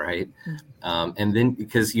first, right? Mm-hmm. And then,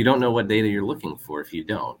 because you don't know what data you're looking for if you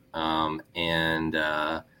don't, and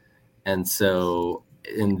so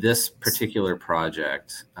in this particular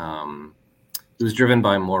project, it was driven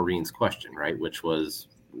by Maureen's question, right? Which was,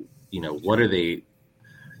 what are they,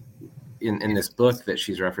 in this book that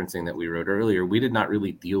she's referencing that we wrote earlier, we did not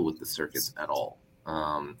really deal with the circuits at all.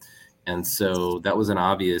 And so that was an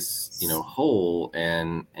obvious, hole,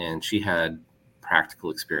 and she had practical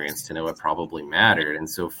experience to know it probably mattered. And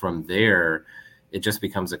so from there, it just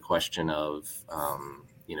becomes a question of,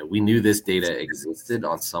 we knew this data existed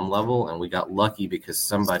on some level, and we got lucky because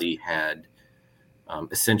somebody had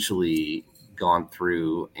essentially gone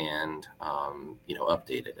through and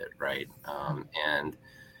updated it, right?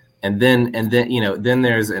 And then then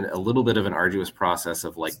there's a little bit of an arduous process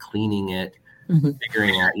of like cleaning it, mm-hmm.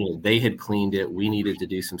 figuring out they had cleaned it, we needed to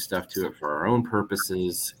do some stuff to it for our own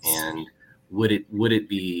purposes, and would it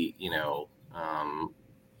be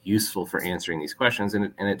useful for answering these questions?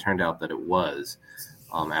 And it turned out that it was,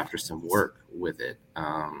 after some work with it.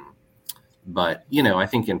 But, I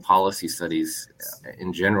think in policy studies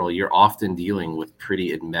in general, you're often dealing with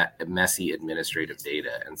pretty messy administrative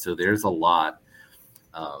data. And so there's a lot,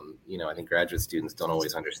 I think graduate students don't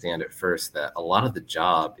always understand at first that a lot of the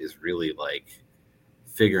job is really like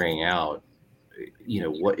figuring out,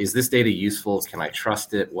 what is this data useful? Can I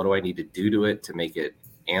trust it? What do I need to do to it to make it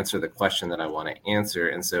answer the question that I want to answer?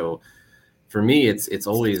 And so for me, it's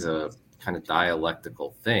always a kind of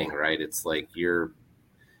dialectical thing, right? It's like you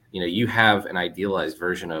have an idealized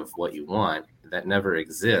version of what you want that never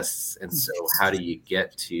exists. And so how do you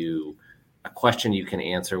get to a question you can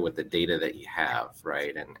answer with the data that you have,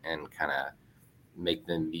 right? And kind of make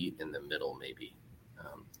them meet in the middle, maybe.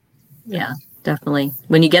 Yeah, definitely.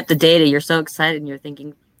 When you get the data, you're so excited and you're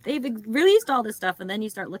thinking, they've released all this stuff. And then you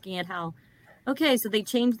start looking at how, okay, so they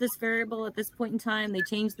changed this variable at this point in time. They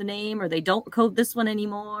changed the name, or they don't code this one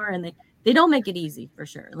anymore. And they don't make it easy, for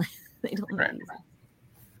sure. They don't make it easy.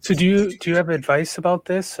 So do you have advice about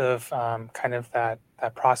this, of kind of that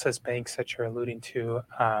process, Banks, that you're alluding to,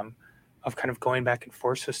 of kind of going back and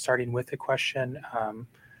forth, so starting with a question,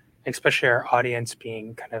 especially our audience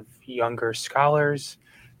being kind of younger scholars,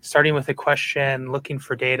 starting with a question, looking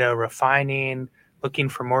for data, refining, looking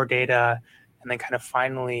for more data, and then kind of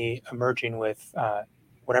finally emerging with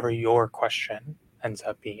whatever your question ends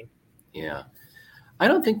up being? Yeah. I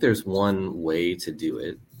don't think there's one way to do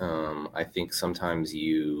it. I think sometimes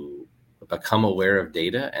you become aware of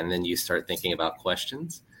data and then you start thinking about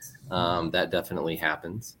questions. That definitely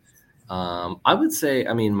happens. I would say,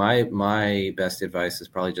 my best advice is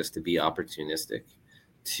probably just to be opportunistic.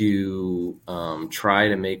 to try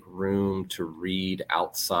to make room to read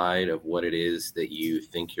outside of what it is that you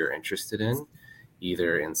think you're interested in,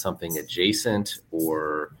 either in something adjacent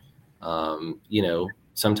or,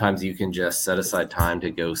 sometimes you can just set aside time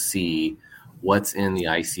to go see what's in the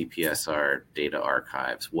ICPSR data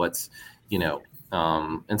archives,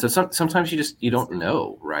 and so sometimes you don't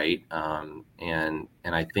know, right? And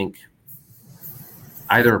I think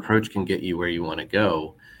either approach can get you where you want to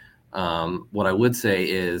go. What I would say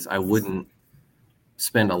is I wouldn't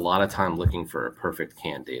spend a lot of time looking for a perfect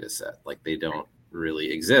canned data set. Like, they don't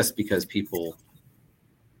really exist, because people,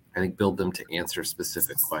 I think, build them to answer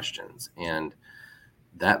specific questions, and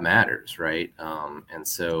that matters, right? And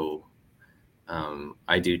so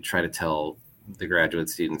I do try to tell the graduate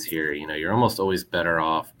students here, you're almost always better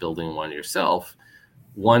off building one yourself.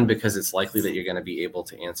 One, because it's likely that you're going to be able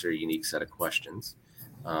to answer a unique set of questions,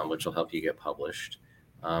 which will help you get published.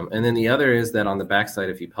 And then the other is that on the backside,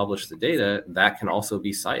 if you publish the data, that can also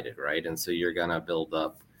be cited, right? And so you're going to build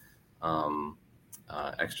up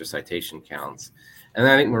extra citation counts. And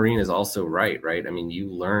I think Maureen is also right? I mean, you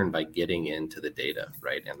learn by getting into the data,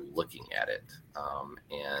 right, and looking at it.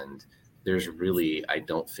 And there's really, I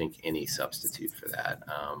don't think, any substitute for that.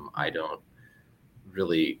 I don't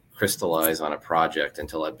really crystallize on a project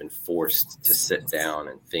until I've been forced to sit down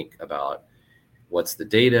and think about what's the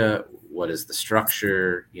data, what is the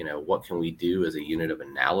structure, what can we do as a unit of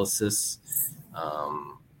analysis,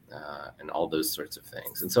 and all those sorts of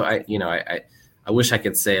things. And so I wish I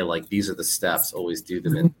could say, like, these are the steps, always do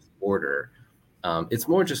them in this order. It's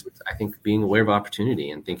more just, I think, being aware of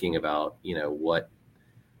opportunity and thinking about,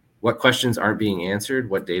 what questions aren't being answered,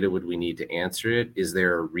 what data would we need to answer it? Is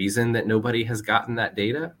there a reason that nobody has gotten that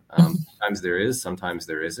data? Sometimes there is, sometimes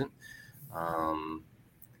there isn't.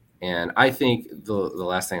 And I think the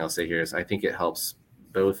last thing I'll say here is I think it helps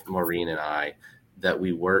both Maureen and I that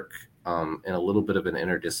we work in a little bit of an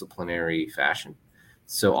interdisciplinary fashion.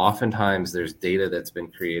 So oftentimes there's data that's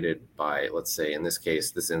been created by, let's say, in this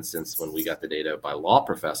instance, when we got the data, by law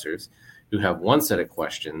professors who have one set of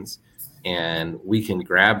questions, and we can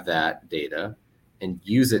grab that data and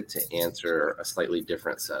use it to answer a slightly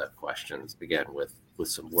different set of questions, again, with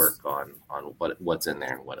some work on what's in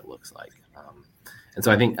there and what it looks like. And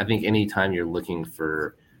so I think anytime you're looking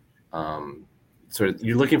for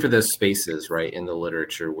you're looking for those spaces, right, in the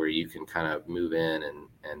literature where you can kind of move in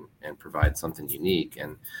and provide something unique.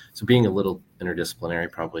 And so being a little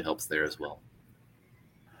interdisciplinary probably helps there as well.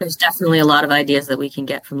 There's definitely a lot of ideas that we can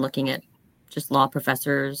get from looking at just law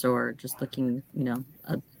professors, or just looking,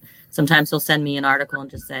 sometimes he'll send me an article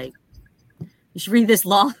and just say, you should read this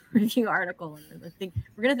law review article. And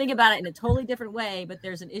we're going to think about it in a totally different way, but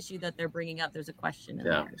there's an issue that they're bringing up. There's a question in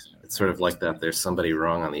there. So. It's sort of like that. There's somebody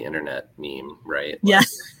wrong on the internet meme, right?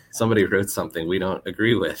 Yes. Somebody wrote something we don't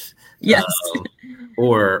agree with. Yes.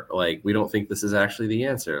 Or like, we don't think this is actually the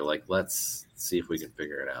answer. Like, let's see if we can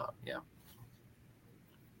figure it out. Yeah.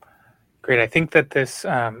 Great. I think that this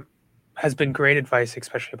has been great advice,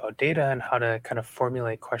 especially about data and how to kind of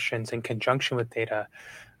formulate questions in conjunction with data.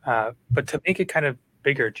 But to make it kind of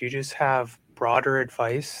bigger, do you just have broader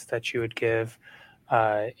advice that you would give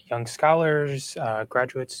young scholars,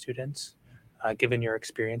 graduate students, given your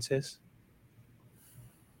experiences?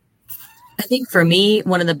 I think for me,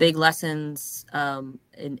 one of the big lessons, and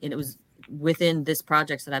it was within this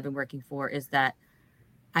project that I've been working for, is that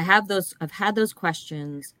I've had those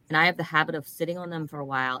questions, and I have the habit of sitting on them for a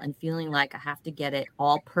while and feeling like I have to get it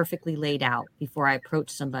all perfectly laid out before I approach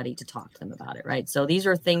somebody to talk to them about it, right? So these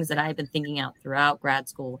are things that I've been thinking out throughout grad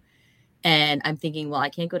school, and I'm thinking, well, I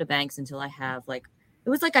can't go to banks until I have, like, it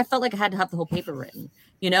was like I felt like I had to have the whole paper written,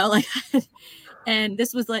 and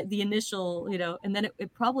this was like the initial, and then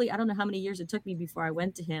it probably, I don't know how many years it took me before I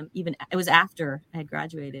went to him. Even it was after I had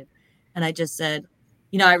graduated, and I just said,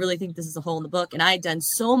 I really think this is a hole in the book. And I had done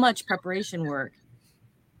so much preparation work,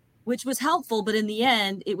 which was helpful. But in the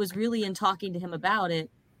end, it was really in talking to him about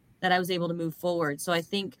it that I was able to move forward. So I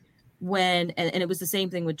think and it was the same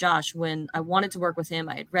thing with Josh, when I wanted to work with him,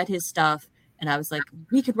 I had read his stuff and I was like,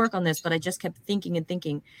 we could work on this, but I just kept thinking and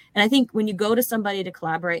thinking. And I think when you go to somebody to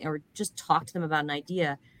collaborate or just talk to them about an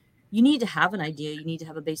idea, you need to have an idea. You need to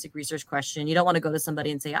have a basic research question. You don't want to go to somebody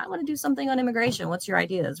and say, I want to do something on immigration. What's your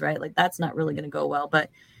ideas, right? Like, that's not really going to go well. But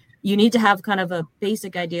you need to have kind of a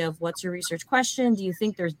basic idea of what's your research question. Do you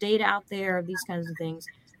think there's data out there? These kinds of things.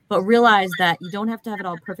 But realize that you don't have to have it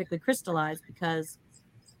all perfectly crystallized, because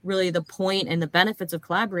really the point and the benefits of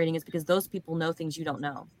collaborating is because those people know things you don't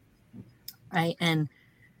know, right? And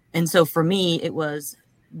so for me,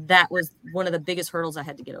 that was one of the biggest hurdles I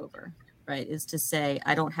had to get over. Right, is to say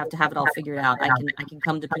I don't have to have it all figured out. I can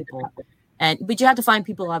come to people But you have to find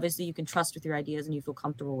people, obviously, you can trust with your ideas and you feel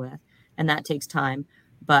comfortable with, and that takes time.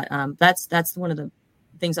 But that's one of the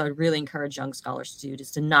things I would really encourage young scholars to do,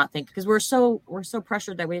 just to not think, because we're so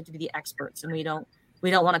pressured that we have to be the experts, and we don't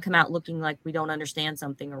want to come out looking like we don't understand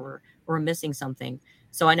something, or we're missing something.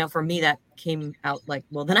 So I know for me that came out like,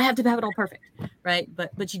 well, then I have to have it all perfect, right?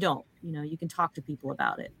 But you don't. You can talk to people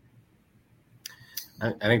about it.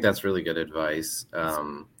 I think that's really good advice.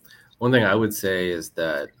 One thing I would say is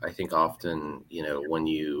that I think often, when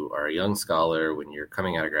you are a young scholar, when you're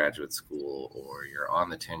coming out of graduate school or you're on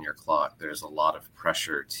the tenure clock, there's a lot of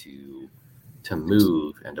pressure to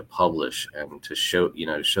move and to publish and to show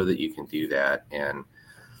that you can do that. And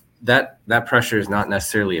that pressure is not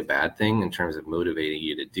necessarily a bad thing in terms of motivating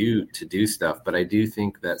you to do stuff. But I do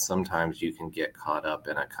think that sometimes you can get caught up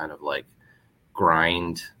in a kind of like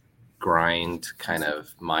grind kind of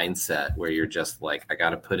mindset where you're just like, I got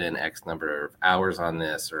to put in X number of hours on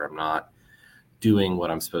this, or I'm not doing what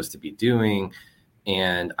I'm supposed to be doing.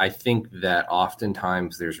 And I think that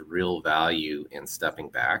oftentimes there's real value in stepping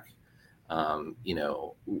back.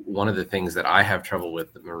 One of the things that I have trouble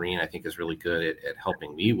with that Maureen, I think, is really good at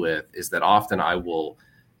helping me with, is that often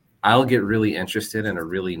I'll get really interested in a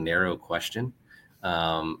really narrow question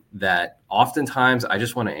that oftentimes I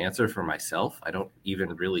just want to answer for myself. I don't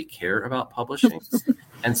even really care about publishing.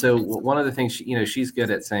 And so one of the things, she's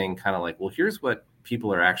good at saying kind of like, well, here's what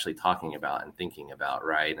people are actually talking about and thinking about,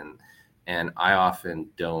 right? And I often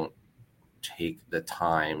don't take the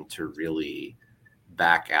time to really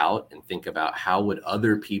back out and think about how would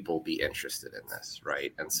other people be interested in this,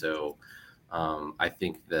 right? And so I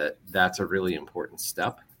think that's a really important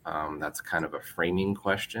step. That's kind of a framing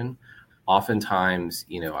question. Oftentimes,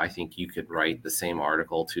 I think you could write the same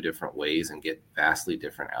article 2 different ways and get vastly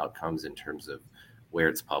different outcomes in terms of where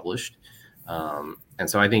it's published. And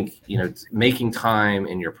so I think, making time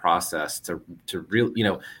in your process to really,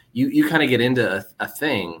 you kind of get into a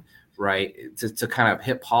thing, right, to kind of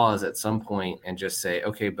hit pause at some point and just say,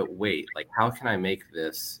 okay, but wait, like, how can I make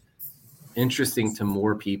this interesting to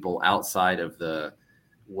more people outside of the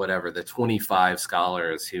 25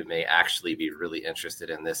 scholars who may actually be really interested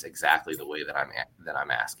in this exactly the way that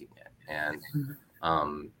I'm asking it. And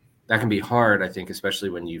that can be hard, I think, especially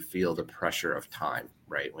when you feel the pressure of time,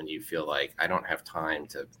 right? When you feel like I don't have time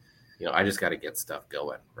to, I just got to get stuff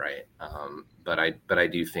going, right? But I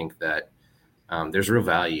do think that there's real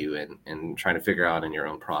value in trying to figure out in your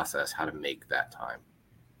own process how to make that time.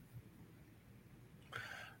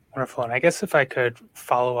 Wonderful. And I guess if I could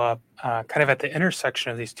follow up kind of at the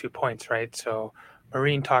intersection of these 2 points, right? So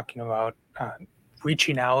Maureen talking about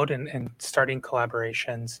reaching out and starting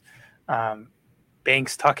collaborations,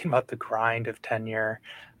 Banks talking about the grind of tenure,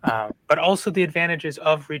 but also the advantages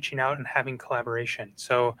of reaching out and having collaboration.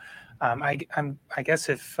 So I guess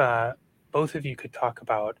if both of you could talk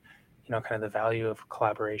about, kind of the value of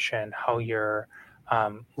collaboration, how you're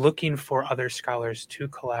looking for other scholars to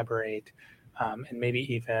collaborate, and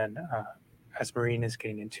maybe even, as Maureen is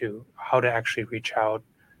getting into, how to actually reach out,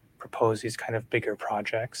 propose these kind of bigger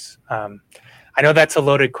projects. I know that's a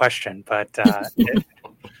loaded question, but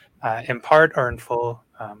in part or in full,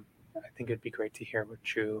 I think it'd be great to hear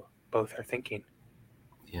what you both are thinking.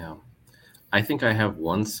 Yeah. I think I have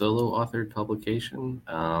one solo authored publication.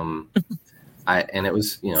 And it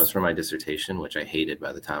was, it's for my dissertation, which I hated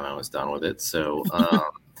by the time I was done with it. So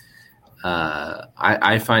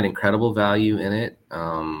I find incredible value in it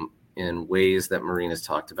in ways that Maureen has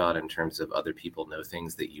talked about in terms of other people know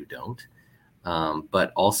things that you don't,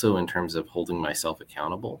 but also in terms of holding myself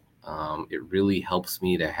accountable. It really helps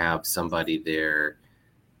me to have somebody there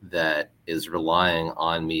that is relying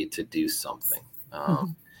on me to do something.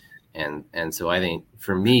 And so I think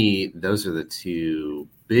for me, those are the 2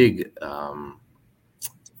 big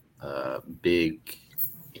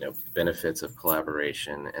benefits of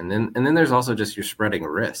collaboration. And then there's also just you're spreading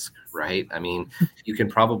risk, right? I mean, you can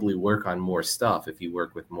probably work on more stuff if you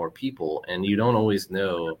work with more people, and you don't always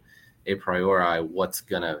know a priori what's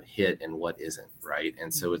going to hit and what isn't, right?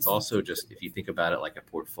 And so it's also just, if you think about it like a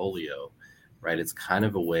portfolio, right, it's kind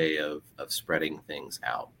of a way of spreading things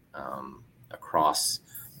out across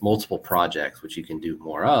multiple projects, which you can do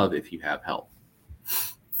more of if you have help.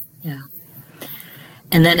 Yeah.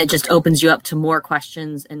 And then it just opens you up to more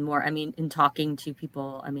questions and more, in talking to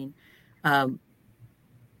people,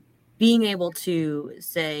 being able to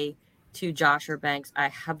say to Josh or Banks, I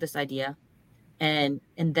have this idea, and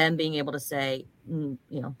then being able to say,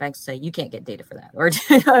 Banks say, you can't get data for that. Or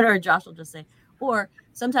Josh will just say, or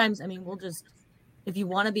sometimes, we'll just, if you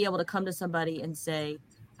want to be able to come to somebody and say,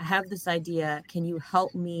 I have this idea, can you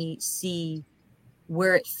help me see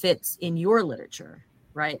where it fits in your literature?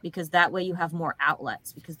 right? Because that way you have more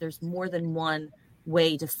outlets, because there's more than one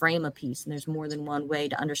way to frame a piece, and there's more than one way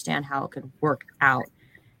to understand how it could work out.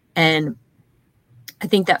 And I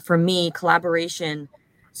think that for me, collaboration,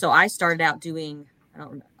 so I started out doing, I don't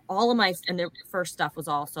remember, all of my, and the first stuff was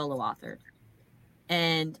all solo authored.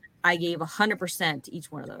 And I gave 100% to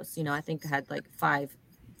each one of those. You know, I think I had like five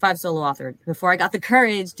solo authored before I got the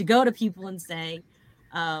courage to go to people and say,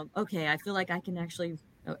 okay, I feel like I can actually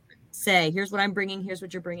say, here's what I'm bringing, here's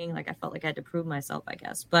what you're bringing. Like, I felt like I had to prove myself, I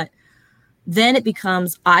guess. But then it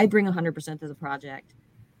becomes, I bring 100% to the project.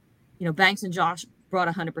 You know, Banks and Josh brought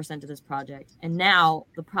 100% to this project. And now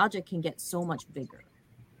the project can get so much bigger,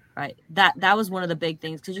 right? That was one of the big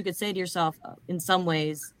things, because you could say to yourself, in some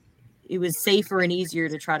ways, it was safer and easier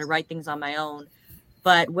to try to write things on my own.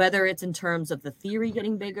 But whether it's in terms of the theory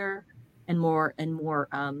getting bigger and more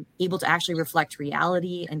able to actually reflect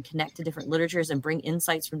reality and connect to different literatures and bring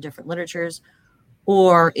insights from different literatures,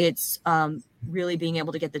 or it's really being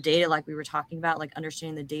able to get the data, like we were talking about, like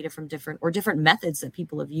understanding the data from different methods that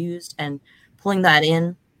people have used and pulling that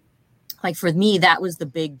in. Like for me, that was the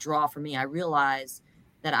big draw for me. I realized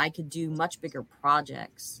that I could do much bigger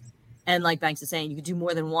projects. And like Banks is saying, you could do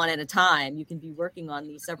more than one at a time. You can be working on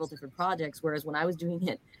these several different projects. Whereas when I was doing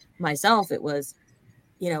it myself, it was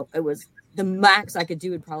the max I could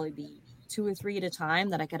do would probably be 2 or 3 at a time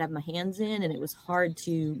that I could have my hands in. And it was hard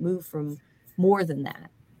to move from more than that.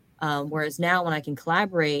 Whereas now when I can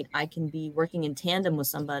collaborate, I can be working in tandem with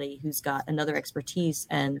somebody who's got another expertise,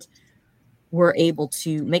 and we're able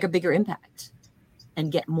to make a bigger impact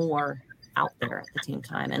and get more out there at the same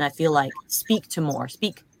time. And I feel like speak,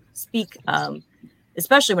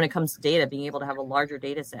 especially when it comes to data, being able to have a larger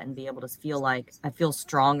data set and be able to feel like I feel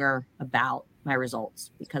stronger about my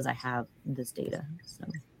results because I have this data. So.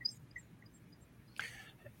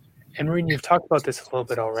 And Maureen, you've talked about this a little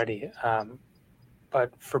bit already,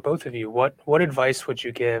 but for both of you, what advice would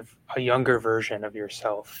you give a younger version of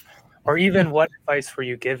yourself? Or even what advice were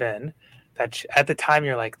you given that at the time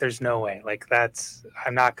you're like, there's no way, like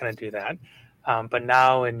I'm not going to do that. But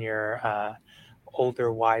now in your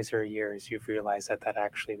older, wiser years, you've realized that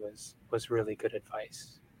actually was really good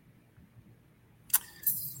advice.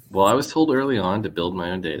 Well, I was told early on to build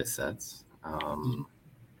my own data sets,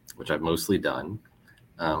 which I've mostly done.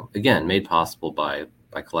 Again, made possible by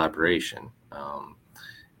collaboration.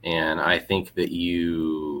 And I think that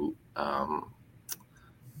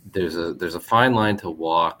there's a fine line to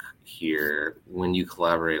walk here when you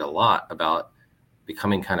collaborate a lot about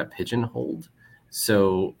becoming kind of pigeonholed.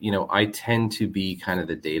 So, I tend to be kind of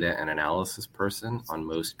the data and analysis person on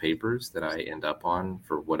most papers that I end up on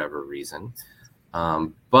for whatever reason.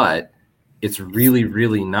 But it's really,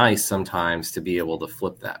 really nice sometimes to be able to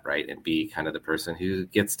flip that, right? And be kind of the person who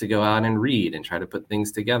gets to go out and read and try to put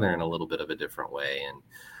things together in a little bit of a different way. And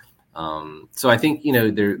so I think,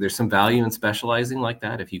 there's some value in specializing like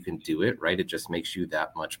that if you can do it, right? It just makes you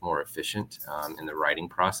that much more efficient in the writing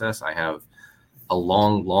process. I have a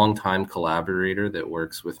long time collaborator that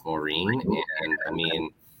works with Maureen. And I mean,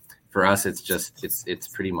 for us, it's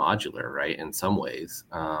pretty modular, right? In some ways.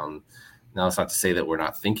 Now, it's not to say that we're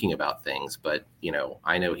not thinking about things, but,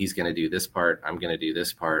 I know he's going to do this part, I'm going to do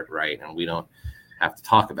this part, right? And we don't have to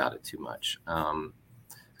talk about it too much.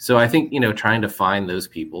 So I think, trying to find those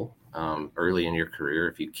people early in your career,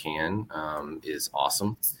 if you can, is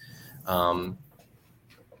awesome. And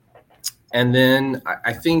then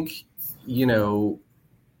I think,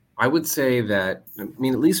 I would say that, at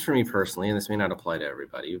least for me personally, and this may not apply to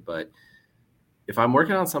everybody, but if I'm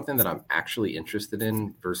working on something that I'm actually interested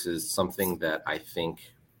in versus something that I think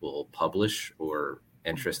will publish or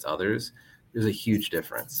interest others, there's a huge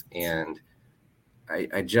difference. And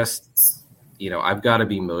I just, I've got to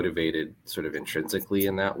be motivated sort of intrinsically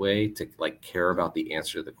in that way to care about the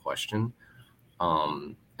answer to the question.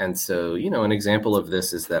 And so, an example of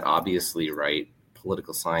this is that obviously, right,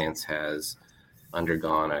 political science has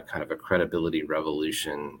undergone a kind of a credibility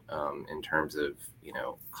revolution in terms of,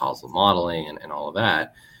 causal modeling and all of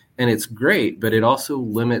that. And it's great, but it also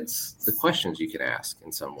limits the questions you can ask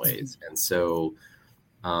in some ways. And so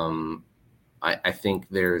I think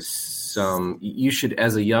there's you should,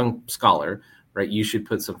 as a young scholar, right, you should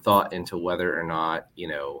put some thought into whether or not, you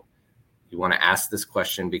want to ask this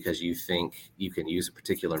question because you think you can use a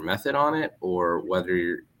particular method on it, or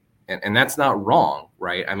whether and that's not wrong,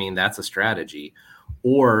 right? That's a strategy.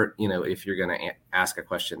 Or, if you're going to ask a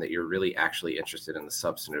question that you're really actually interested in the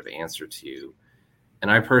substantive answer to. And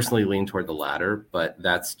I personally lean toward the latter, but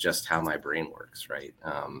that's just how my brain works, right?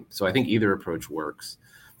 So I think either approach works,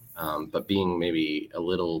 but being maybe a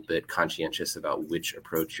little bit conscientious about which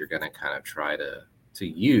approach you're going to kind of try to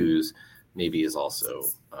use maybe is also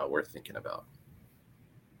worth thinking about.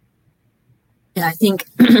 Yeah, I think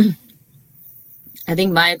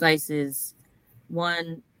my advice is,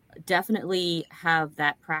 one, definitely have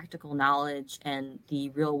that practical knowledge and the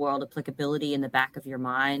real world applicability in the back of your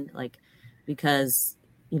mind, like, because,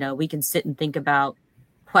 we can sit and think about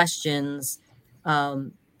questions,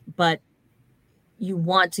 but you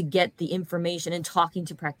want to get the information and talking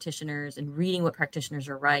to practitioners and reading what practitioners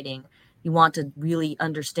are writing. You want to really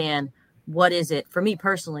understand, what is it for me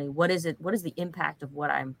personally? What is the impact of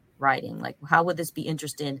what I'm writing? Like, how would this be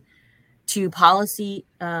interesting to policy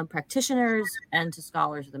practitioners and to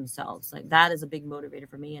scholars themselves? Like, that is a big motivator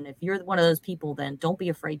for me. And if you're one of those people, then don't be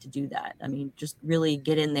afraid to do that. I mean, just really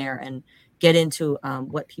get in there and get into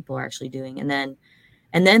what people are actually doing.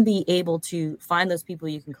 And then be able to find those people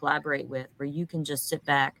you can collaborate with, where you can just sit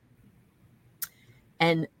back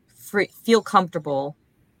and feel comfortable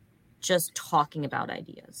just talking about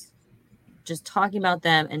ideas, just talking about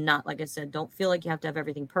them, and not, like I said, don't feel like you have to have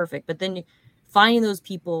everything perfect. But then finding those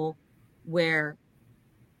people where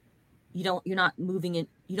you're not moving in,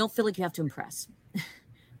 you don't feel like you have to impress,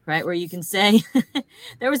 right? Where you can say,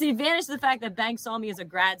 there was the advantage to the fact that Banks saw me as a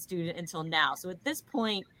grad student until now. So at this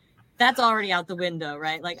point, that's already out the window,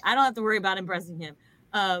 right? Like, I don't have to worry about impressing him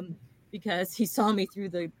because he saw me through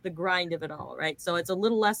the grind of it all, right? So it's a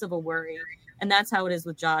little less of a worry. And that's how it is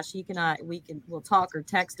with Josh. We'll talk or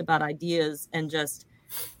text about ideas, and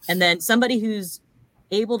then somebody who's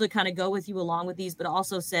able to kind of go with you along with these, but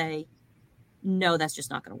also say, no, that's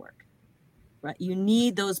just not going to work, right? You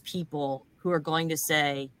need those people who are going to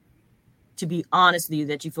say, to be honest with you,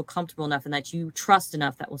 that you feel comfortable enough and that you trust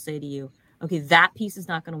enough, that will say to you, okay, that piece is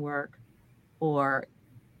not going to work,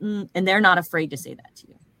 and they're not afraid to say that to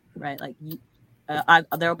you, right? Like,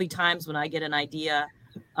 there'll be times when I get an idea,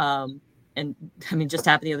 and I mean, just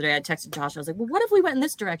happened the other day, I texted Josh, I was like, well, what if we went in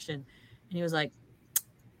this direction? And he was like,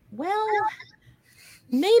 well,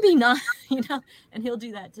 maybe not, and he'll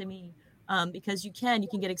do that to me, because you can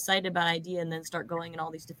get excited about an idea and then start going in all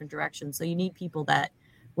these different directions. So you need people that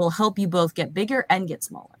will help you both get bigger and get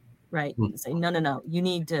smaller. Right. Say, no. You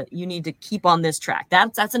need to keep on this track.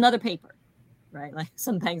 That's another paper, right? Like,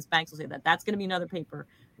 sometimes banks will say that's going to be another paper.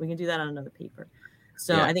 We can do that on another paper.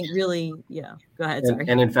 So yeah. I think really, yeah, go ahead. Sorry.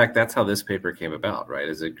 And in fact, that's how this paper came about, right?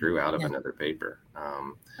 As it grew out of another paper.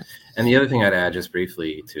 And the other thing I'd add just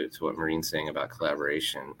briefly to what Maureen's saying about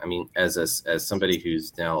collaboration, I mean, as somebody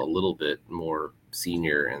who's now a little bit more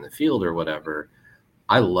senior in the field or whatever,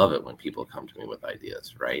 I love it when people come to me with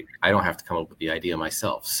ideas, right? I don't have to come up with the idea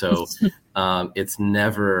myself. So it's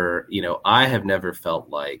never, I have never felt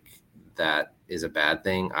like that is a bad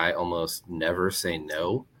thing. I almost never say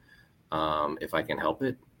no if I can help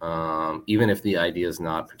it. Even if the idea is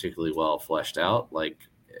not particularly well fleshed out, like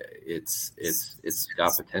it's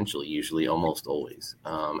got potential usually, almost always.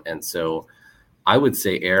 And so I would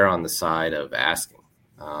say err on the side of asking.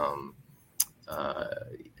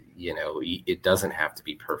 It doesn't have to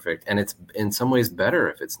be perfect. And it's in some ways better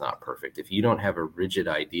if it's not perfect. If you don't have a rigid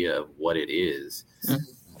idea of what it is,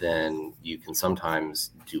 then you can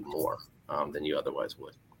sometimes do more than you otherwise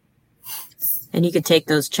would. And you could take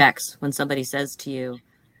those checks when somebody says to you,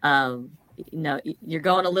 you're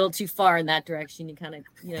going a little too far in that direction. You kind of,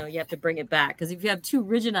 you have to bring it back. Because if you have too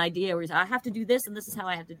rigid an idea where you say, I have to do this and this is how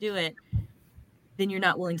I have to do it, then you're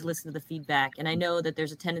not willing to listen to the feedback. And I know that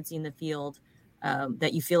there's a tendency in the field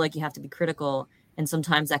that you feel like you have to be critical. And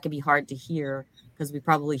sometimes that can be hard to hear, because we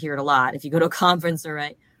probably hear it a lot if you go to a conference, all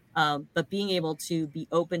right? But being able to be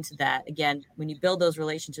open to that, again, when you build those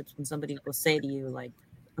relationships, when somebody will say to you, like,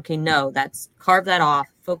 okay, no, carve that off,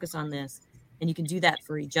 focus on this, and you can do that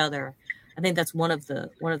for each other. I think that's one of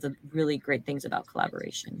the really great things about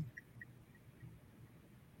collaboration.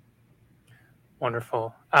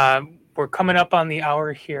 Wonderful. We're coming up on the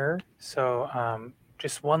hour here, so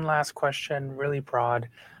just one last question, really broad.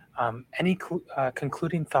 Any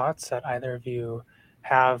concluding thoughts that either of you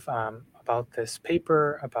have about this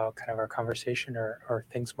paper, about kind of our conversation, or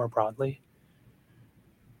things more broadly?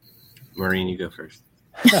 Maureen, you go first.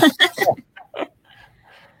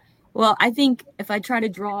 Well, I think if I try to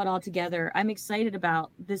draw it all together, I'm excited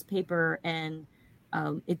about this paper and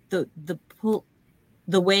the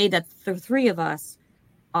way that the three of us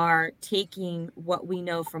are taking what we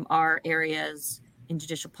know from our areas in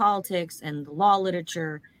judicial politics and the law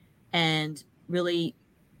literature and really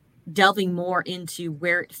delving more into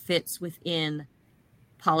where it fits within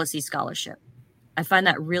policy scholarship. I find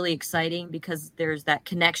that really exciting because there's that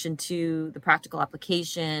connection to the practical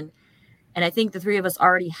application. And I think the three of us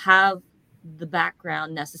already have the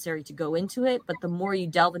background necessary to go into it. But the more you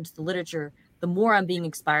delve into the literature, the more I'm being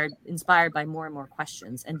inspired by more and more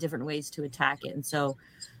questions and different ways to attack it. And so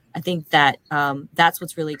I think that that's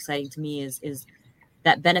what's really exciting to me is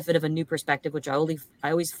that benefit of a new perspective, which I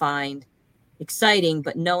always find exciting,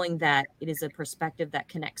 but knowing that it is a perspective that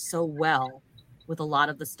connects so well with a lot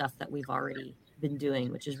of the stuff that we've already been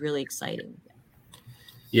doing, which is really exciting.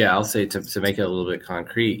 Yeah, I'll say to make it a little bit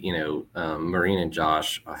concrete, Maureen and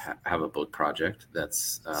Josh have a book project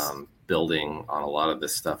that's building on a lot of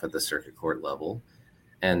this stuff at the circuit court level.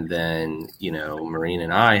 And then, Maureen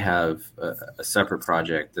and I have a separate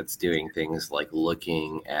project that's doing things like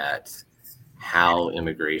looking at how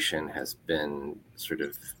immigration has been sort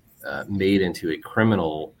of made into a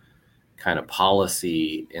criminal kind of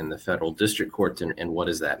policy in the federal district courts, and what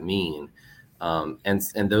does that mean?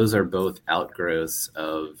 And those are both outgrowths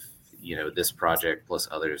of this project plus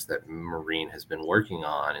others that Maureen has been working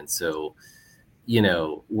on. And so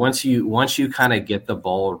once you kind of get the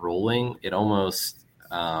ball rolling, it almost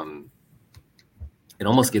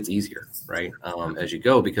gets easier, right? As you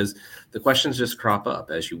go, because the questions just crop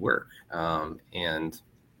up as you work. And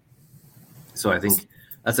so I think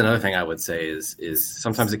that's another thing I would say is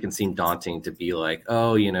sometimes it can seem daunting to be like,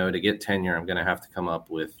 oh, to get tenure, I'm going to have to come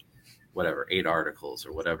up with whatever, 8 articles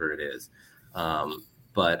or whatever it is.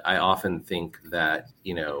 But I often think that,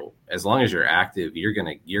 as long as you're active, you're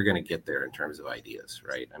going to get there in terms of ideas,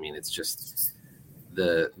 right? I mean, it's just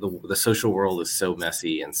the social world is so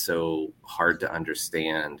messy and so hard to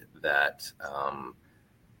understand that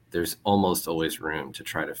there's almost always room to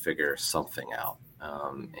try to figure something out.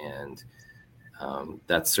 And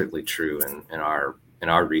that's certainly true in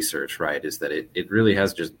our research, right? Is that it really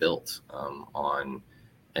has just built on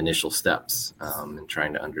initial steps and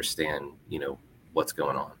trying to understand, what's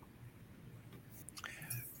going on.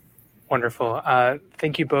 Wonderful.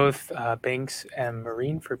 Thank you both, Banks and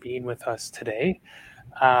Maureen, for being with us today.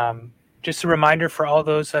 Just a reminder for all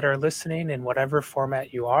those that are listening in whatever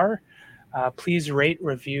format you are, please rate,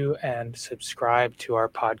 review, and subscribe to our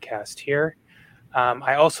podcast here.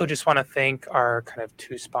 I also just want to thank our kind of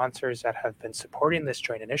 2 sponsors that have been supporting this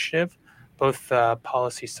joint initiative, both the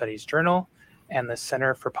Policy Studies Journal and the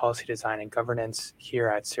Center for Policy Design and Governance here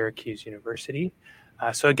at Syracuse University.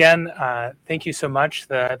 So again, thank you so much.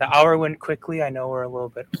 The hour went quickly. I know we're a little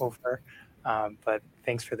bit over, but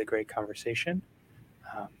thanks for the great conversation.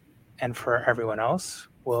 And for everyone else,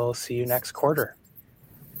 we'll see you next quarter.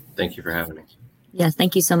 Thank you for having me. Yes,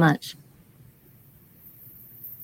 thank you so much.